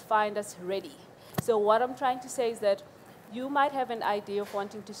investor must find us ready. So what I'm trying to say is that you might have an idea of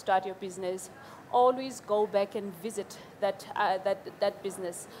wanting to start your business. Always go back and visit that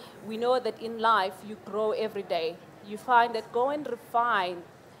business. We know that in life, you grow every day. You find that go and refine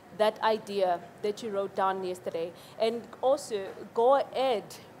that idea that you wrote down yesterday. And also go ahead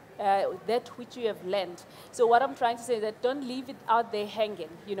that which you have learned. So what I'm trying to say is that don't leave it out there hanging,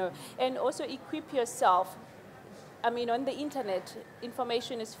 you know. And also equip yourself. I mean, on the internet,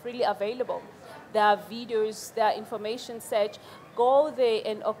 information is freely available. There are videos, there are information search. Go there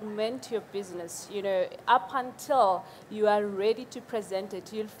and augment your business, you know, up until you are ready to present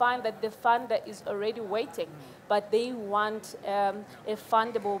it. You'll find that the funder is already waiting, but they want a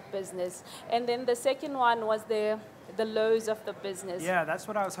fundable business. And then the second one was the lows of the business. Yeah, that's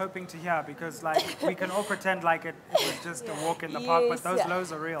what I was hoping to hear, because like we can all pretend like it was just a walk in the park, but those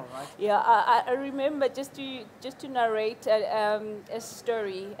lows are real, right? Yeah, I remember just to narrate a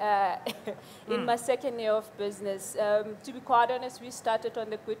story in my second year of business. To be quite honest, we started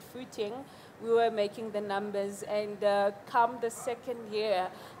on the good footing we were making the numbers, and come the second year,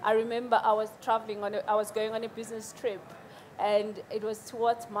 I remember I was traveling I was going on a business trip, and it was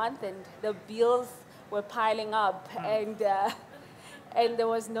towards month end. The bills were piling up, and there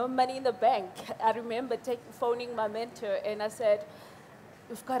was no money in the bank. I remember phoning my mentor, and I said,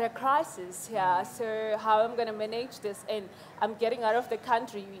 we've got a crisis here, so how am I going to manage this? And I'm getting out of the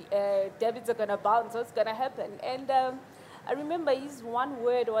country, debits are going to bounce, what's going to happen? And I remember his one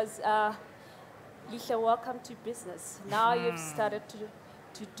word was, Lihle, welcome to business. Now you've started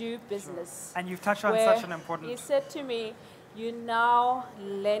to do business. And you've touched on such an important... He said to me, you're now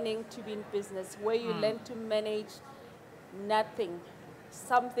learning to be in business, where you learn to manage nothing,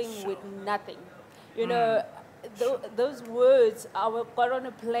 something with nothing. You know, those words, I got on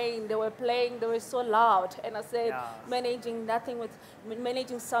a plane, they were playing, they were so loud, and I said, managing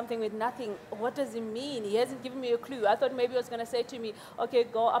something with nothing, what does it mean? He hasn't given me a clue. I thought maybe he was going to say to me, okay,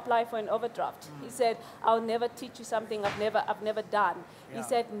 go apply for an overdraft. He said, I'll never teach you something I've never done. He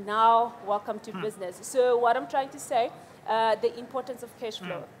said, now welcome to business. So what I'm trying to say, the importance of cash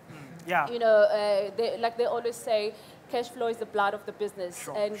flow. You know, they always say, cash flow is the blood of the business,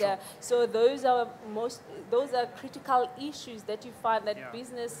 so those are critical issues that you find that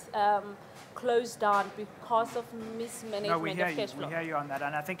business closed down because of mismanagement of cash flow. We hear you on that,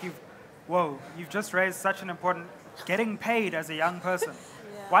 and I think you've just raised such an important, getting paid as a young person.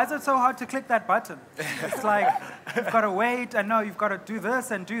 Why is it so hard to click that button? It's like, you've got to wait, and no, you've got to do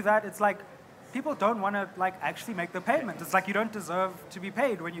this and do that. It's like, people don't want to actually make the payment. It's like you don't deserve to be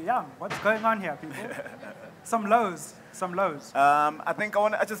paid when you're young. What's going on here, people? Some lows. I think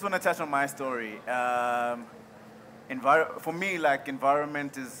I just want to touch on my story. For me,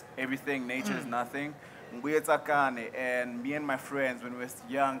 environment is everything, nature is nothing. And me and my friends, when we were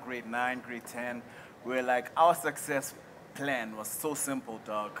young, grade 9, grade 10, we were like, our success plan was so simple,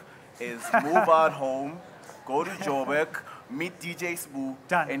 dog. Is move out home, go to Joburg, meet DJ Sbu,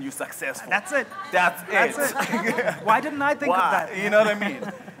 and you're successful. That's it. That's it. Why didn't I think of that? You know what I mean?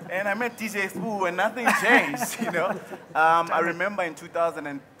 And I met DJ Sbu, and nothing changed, you know? I remember in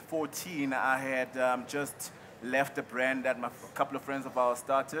 2014, I had just left a brand that a couple of friends of ours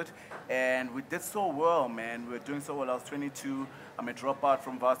started, and we did so well, man. We were doing so well. I was 22. I'm a dropout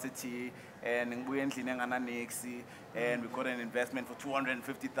from varsity, and we went in Nexi, and we got an investment for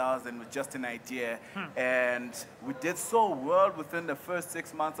 250,000 with just an idea. And we did so well within the first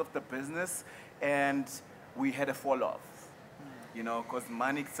 6 months of the business, and we had a fall off. You know, because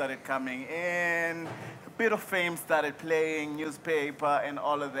money started coming in, a bit of fame started playing, newspaper and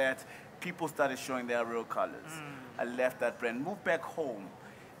all of that. People started showing their real colors. I left that brand, moved back home,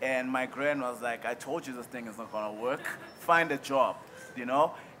 and my grand was like, I told you this thing is not gonna work. Find a job, you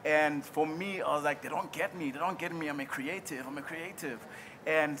know? And for me, I was like, they don't get me, I'm a creative.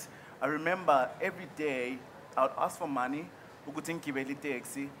 And I remember every day, I would ask for money, to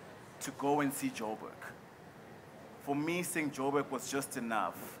go and see Joburg. For me, seeing Joburg was just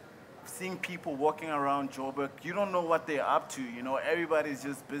enough. Seeing people walking around Joburg, you don't know what they're up to, you know, everybody's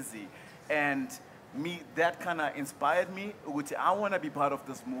just busy. And that kind of inspired me. I want to be part of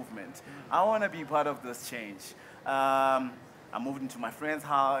this movement. I want to be part of this change. I moved into my friend's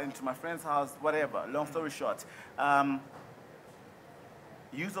house, whatever, long story short.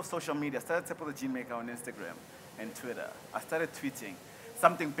 Use of social media. I started Tshepo the Gene Maker on Instagram and Twitter. I started tweeting.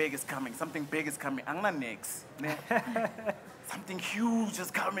 Something big is coming. I'm not next. Something huge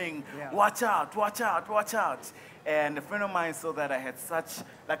is coming. Watch out. And a friend of mine saw that I had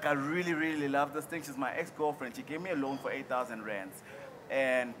I really loved this thing. She's my ex-girlfriend. She gave me a loan for 8,000 rands.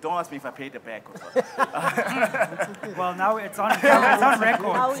 And don't ask me if I paid it back or not. Well, now it's on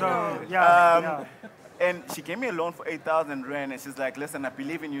record. So, And she gave me a loan for 8,000 rand. And she's like, listen, I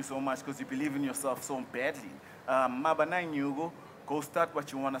believe in you so much because you believe in yourself so badly. Go start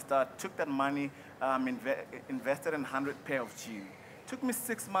what you want to start. Took that money, invested in 100 pair of jeans. Took me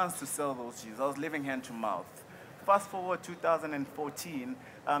 6 months to sell those jeans. I was living hand to mouth. Fast forward 2014,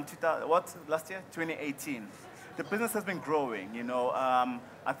 last year? 2018. The business has been growing, you know.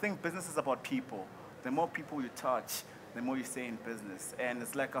 I think business is about people. The more people you touch, the more you stay in business. And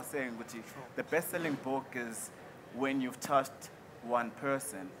it's like I was saying, the best-selling book is when you've touched one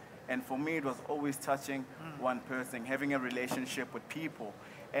person. And for me, it was always touching one person, having a relationship with people.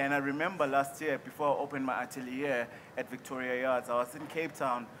 And I remember last year, before I opened my atelier at Victoria Yards, I was in Cape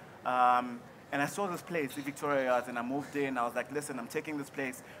Town, and I saw this place, the Victoria Yards, and I moved in. I was like, listen, I'm taking this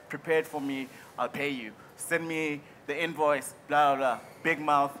place, prepared for me, I'll pay you. Send me the invoice, blah, blah, blah. Big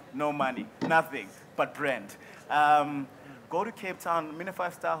mouth, no money, nothing but brand. Go to Cape Town, I'm in a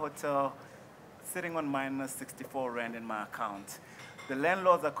 5-star hotel, sitting on minus 64 rand in my account. the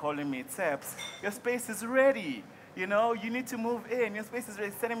landlords are calling me, Tseps, your space is ready. You know, you need to move in. Your space is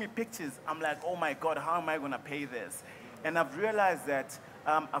ready. Sending me pictures. I'm like, oh my God, how am I going to pay this? And I've realized that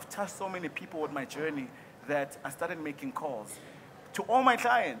I've touched so many people with my journey that I started making calls to all my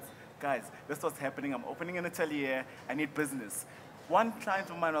clients. Guys, this is what's happening. I'm opening an atelier. I need business. One client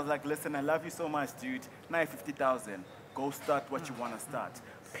of mine was like, listen, I love you so much, dude. Now 50,000. Go start what you want to start.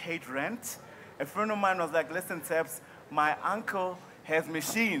 Paid rent. A friend of mine was like, listen, Tseps, my uncle has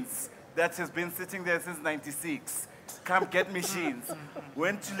machines that has been sitting there since 96. Come get machines.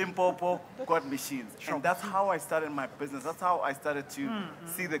 Went to Limpopo, got machines. And that's how I started my business. That's how I started to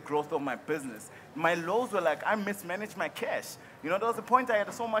see the growth of my business. My lows were like, I mismanaged my cash. You know, there was a point I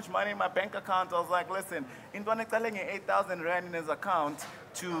had so much money in my bank account. I was like, listen, in 8,000 rand in his account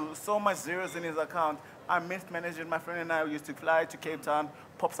to so much zeros in his account, I mismanaged it. My friend and I used to fly to Cape Town,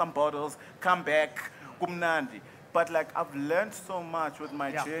 pop some bottles, come back, kumnandi. But like, I've learned so much with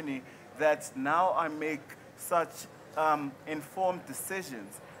my journey that now I make such informed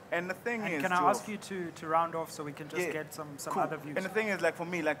decisions. And the thing is, can I ask you to round off so we can just get some cool. other views? And the thing is, like for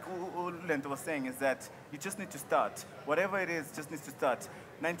me, like Lihle was saying, is that you just need to start. Whatever it is, just needs to start.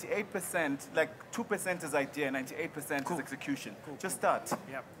 98%, like 2% is idea, 98% is execution. Just start.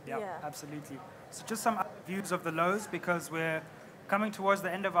 Yeah, absolutely. So just some views of the lows, because we're coming towards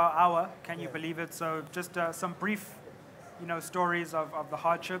the end of our hour. Can you believe it? So just some brief, stories of the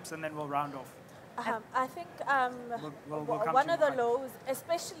hardships, and then we'll round off. I think we'll one of the lows,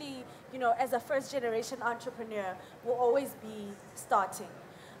 especially as a first-generation entrepreneur, will always be starting.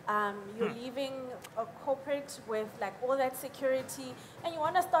 You're leaving a corporate with like all that security, and you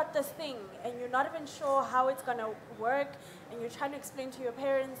want to start this thing, and you're not even sure how it's going to work, and you're trying to explain to your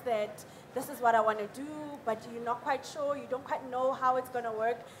parents that this is what I want to do, but you're not quite sure, you don't quite know how it's going to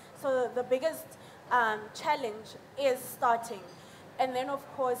work. So the biggest challenge is starting. And then, of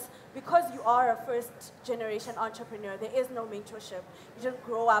course, because you are a first-generation entrepreneur, there is no mentorship. You don't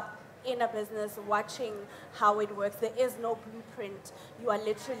grow up in a business watching how it works. There is no blueprint. You are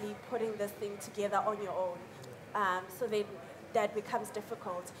literally putting this thing together on your own. So then that becomes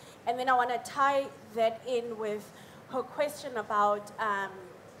difficult. And then I want to tie that in with her question about, how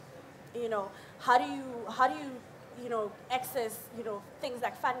do you access, things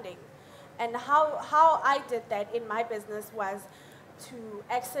like funding. And how I did that in my business was to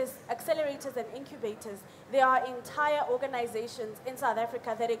access accelerators and incubators. There are entire organizations in South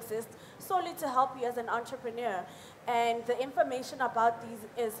Africa that exist solely to help you as an entrepreneur. And the information about these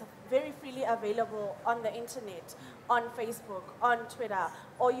is very freely available on the internet, on Facebook, on Twitter.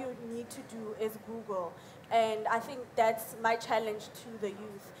 All you need to do is Google. And I think that's my challenge to the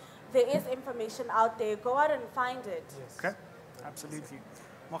youth. There is information out there. Go out and find it. Yes. Okay, absolutely.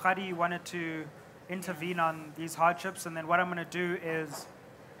 Mokgadi, you wanted to intervene on these hardships, and then what I'm going to do is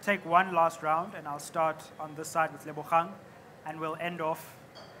take one last round, and I'll start on this side with Lebogang, and we'll end off,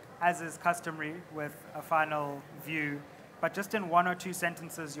 as is customary, with a final view, but just in one or two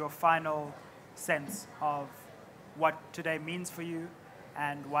sentences, your final sense of what today means for you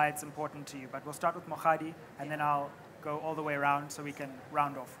and why it's important to you. But we'll start with Mokgadi, and then I'll go all the way around so we can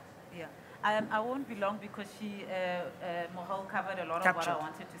round off. Yeah. I won't be long because Mohel covered a lot of what I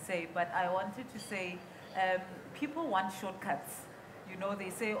wanted to say, but I wanted to say people want shortcuts. They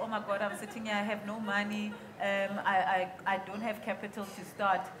say, oh my God, I'm sitting here, I have no money, I don't have capital to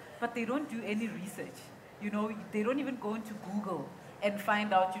start, but they don't do any research. They don't even go into Google and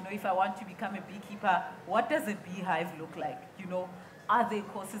find out, if I want to become a beekeeper, what does a beehive look like? Are there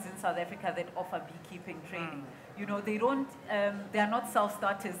courses in South Africa that offer beekeeping training? They are not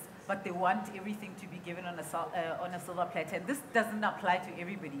self-starters, but they want everything to be given on a silver platter. And this doesn't apply to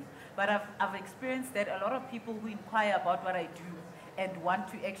everybody. But I've experienced that a lot of people who inquire about what I do and want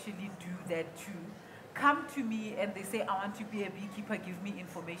to actually do that too, come to me and they say, I want to be a beekeeper, give me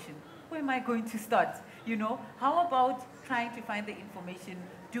information. Where am I going to start? How about trying to find the information,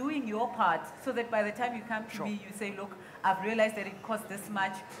 doing your part, so that by the time you come to me, you say, look, I've realized that it costs this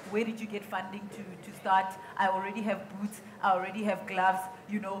much. Where did you get funding to start? I already have boots. I already have gloves,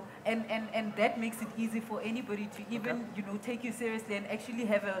 and that makes it easy for anybody to even, take you seriously and actually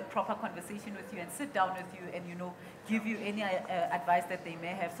have a proper conversation with you and sit down with you and, give you any advice that they may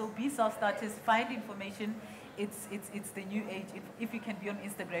have. So be self-starters, find information. It's the new age. If you can be on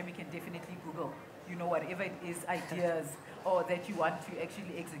Instagram, you can definitely Google, whatever it is, ideas, or that you want to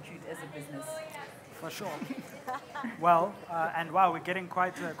actually execute as a business. For sure. Well, and wow, we're getting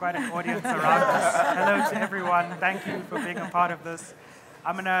quite an audience around us. Hello to everyone. Thank you for being a part of this.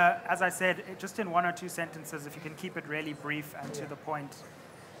 I'm going to, as I said, just in one or two sentences, if you can keep it really brief and to the point,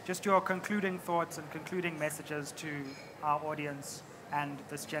 just your concluding thoughts and concluding messages to our audience and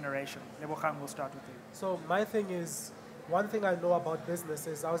this generation? Lebogang, we'll start with you. So my thing is, one thing I know about business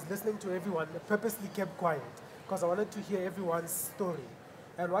is I was listening to everyone, purposely kept quiet, because I wanted to hear everyone's story.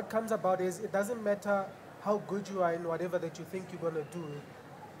 And what comes about is, it doesn't matter how good you are in whatever that you think you're going to do,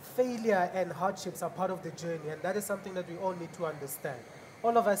 failure and hardships are part of the journey, and that is something that we all need to understand.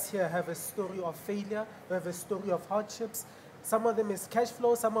 All of us here have a story of failure, we have a story of hardships. Some of them is cash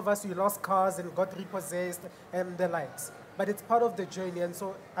flow, some of us, we lost cars and got repossessed and the likes. But it's part of the journey, and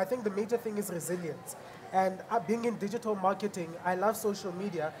so I think the major thing is resilience. And being in digital marketing, I love social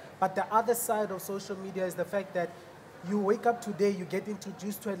media, but the other side of social media is the fact that you wake up today, you get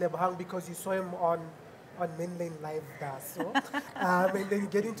introduced to a Lebogang because you saw him on Menlyn live there. So, and then you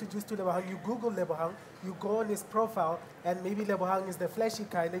get introduced to Lebogang, you Google Lebogang, you go on his profile, and maybe Lebogang is the flashy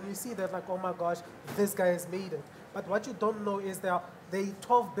kind, and you see that like, oh my gosh, this guy has made it. But what you don't know is there are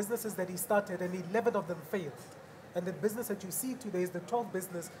 12 businesses that he started, and 11 of them failed. And the business that you see today is the 12th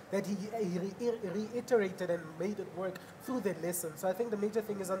business that he reiterated and made it work through the lesson. So I think the major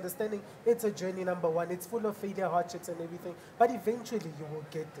thing is understanding it's a journey, number one. It's full of failure, hardships, and everything. But eventually you will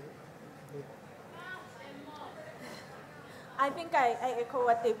get there. Yeah. I think I echo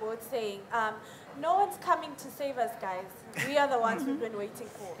what they're both saying. No one's coming to save us, guys. We are the ones we've been waiting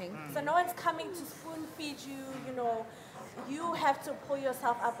for. So no one's coming to spoon feed you, you know. You have to pull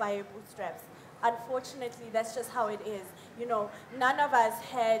yourself up by your bootstraps. Unfortunately, that's just how it is. You know, none of us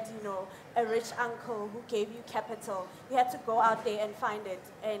had, you know, a rich uncle who gave you capital. You had to go out there and find it.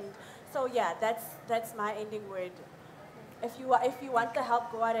 And so, yeah, that's my ending word. If you want the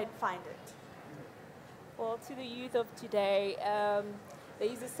help, go out and find it. Well, to the youth of today, there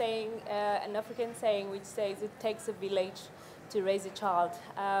is a saying, an African saying, which says it takes a village to raise a child.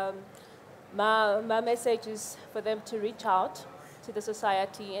 My message is for them to reach out to the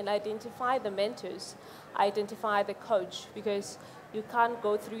society and identify the mentors, identify the coach, because you can't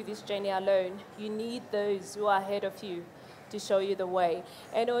go through this journey alone. You need those who are ahead of you to show you the way.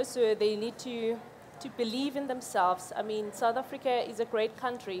 And also they need to believe in themselves. I mean, South Africa is a great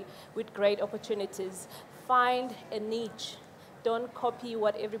country with great opportunities. Find a niche. Don't copy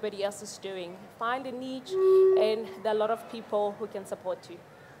what everybody else is doing. Find a niche, and there are a lot of people who can support you.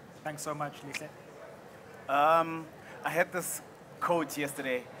 Thanks so much, Lihle. I had this quote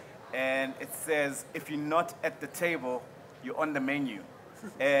yesterday, and it says, if you're not at the table, you're on the menu.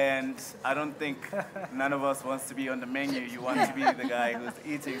 And I don't think none of us wants to be on the menu. You want to be the guy who's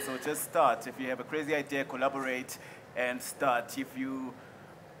eating. So just start. If you have a crazy idea, collaborate and start. If you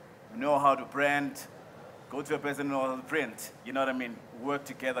know how to brand, go to a person who knows how to print. You know what I mean? Work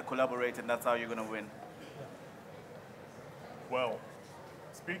together, collaborate, and that's how you're going to win. Well,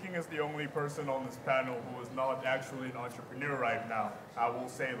 speaking as the only person on this panel who is not actually an entrepreneur right now, I will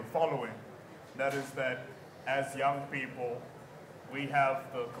say the following. That is that as young people, we have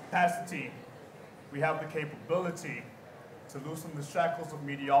the capacity, we have the capability to loosen the shackles of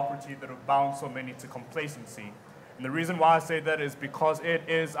mediocrity that have bound so many to complacency. And the reason why I say that is because it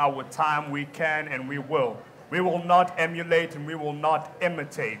is our time. We can and we will. We will not emulate and we will not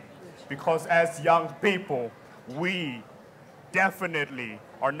imitate. Because as young people, we definitely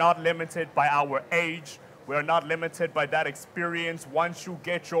are not limited by our age. We are not limited by that experience. Once you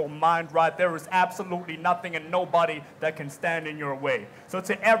get your mind right, there is absolutely nothing and nobody that can stand in your way. So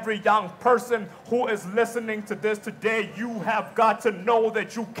to every young person who is listening to this today, you have got to know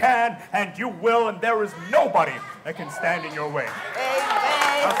that you can and you will, and there is nobody that can stand in your way.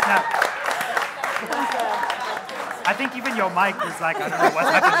 Amen. I think even your mic is like, I don't know what's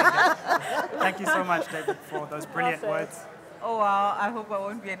happening there. Thank you so much, David, for those brilliant words. Oh, wow. I hope I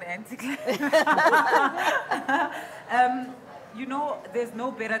won't be an anticlimax. You know, there's no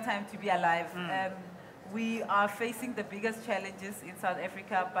better time to be alive. We are facing the biggest challenges in South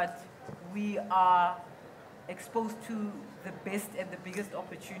Africa, but we are exposed to the best and the biggest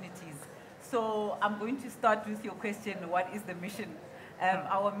opportunities. So I'm going to start with your question, what is the mission?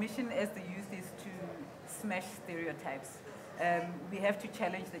 Our mission as the youth is to smash stereotypes. We have to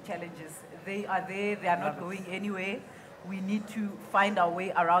challenge the challenges. They are there, they are not going anywhere. We need to find our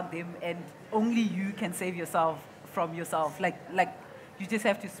way around them, and only you can save yourself from yourself. Like you just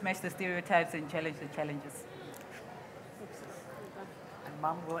have to smash the stereotypes and challenge the challenges. And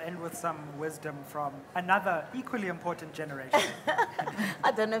Mom will end with some wisdom from another equally important generation.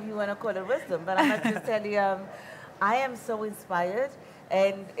 I don't know if you want to call it wisdom, but I must just tell you, I am so inspired.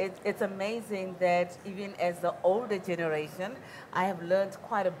 And it's amazing that even as the older generation, I have learned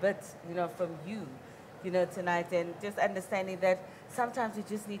quite a bit, you know, from you, you know, tonight, and just understanding that sometimes you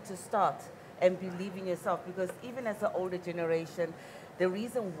just need to start and believe in yourself, because even as the older generation, the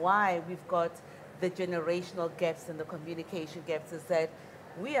reason why we've got the generational gaps and the communication gaps is that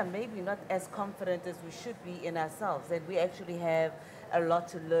we are maybe not as confident as we should be in ourselves, and we actually have a lot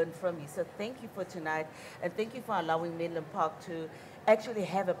to learn from you. So thank you for tonight, and thank you for allowing Menlyn Park to actually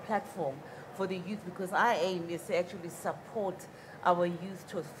have a platform for the youth, because our aim is to actually support our youth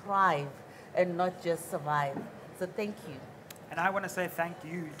to thrive and not just survive. So thank you. And I want to say thank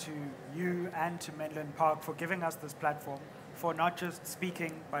you to you and to Menlyn Park for giving us this platform, for not just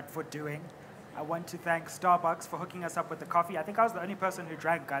speaking, but for doing. I want to thank Starbucks for hooking us up with the coffee. I think I was the only person who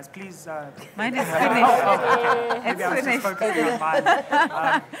drank, guys. Please. Mine is finished. Okay. Maybe I was just focusing on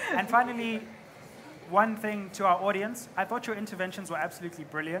mine. And finally, one thing to our audience. I thought your interventions were absolutely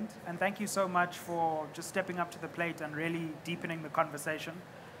brilliant. And thank you so much for just stepping up to the plate and really deepening the conversation.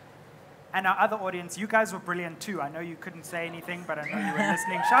 And our other audience, you guys were brilliant too. I know you couldn't say anything, but I know you were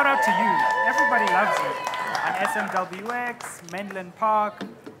listening. Shout out to you. Everybody loves you. On SMWX, Menlyn Park,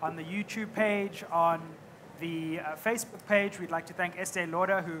 on the YouTube page, on the Facebook page. We'd like to thank Estee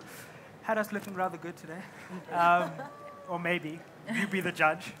Lauder, who had us looking rather good today. Or maybe. You be the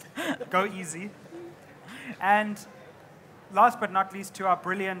judge. Go easy. And last but not least, to our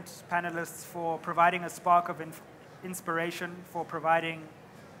brilliant panelists for providing a spark of inspiration, for providing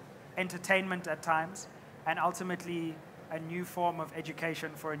entertainment at times, and ultimately a new form of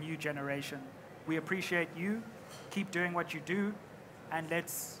education for a new generation. We appreciate you. Keep doing what you do, and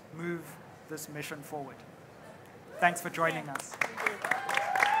let's move this mission forward. Thanks for joining us.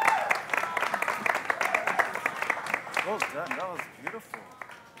 Well done. That was beautiful.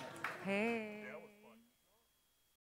 Hey.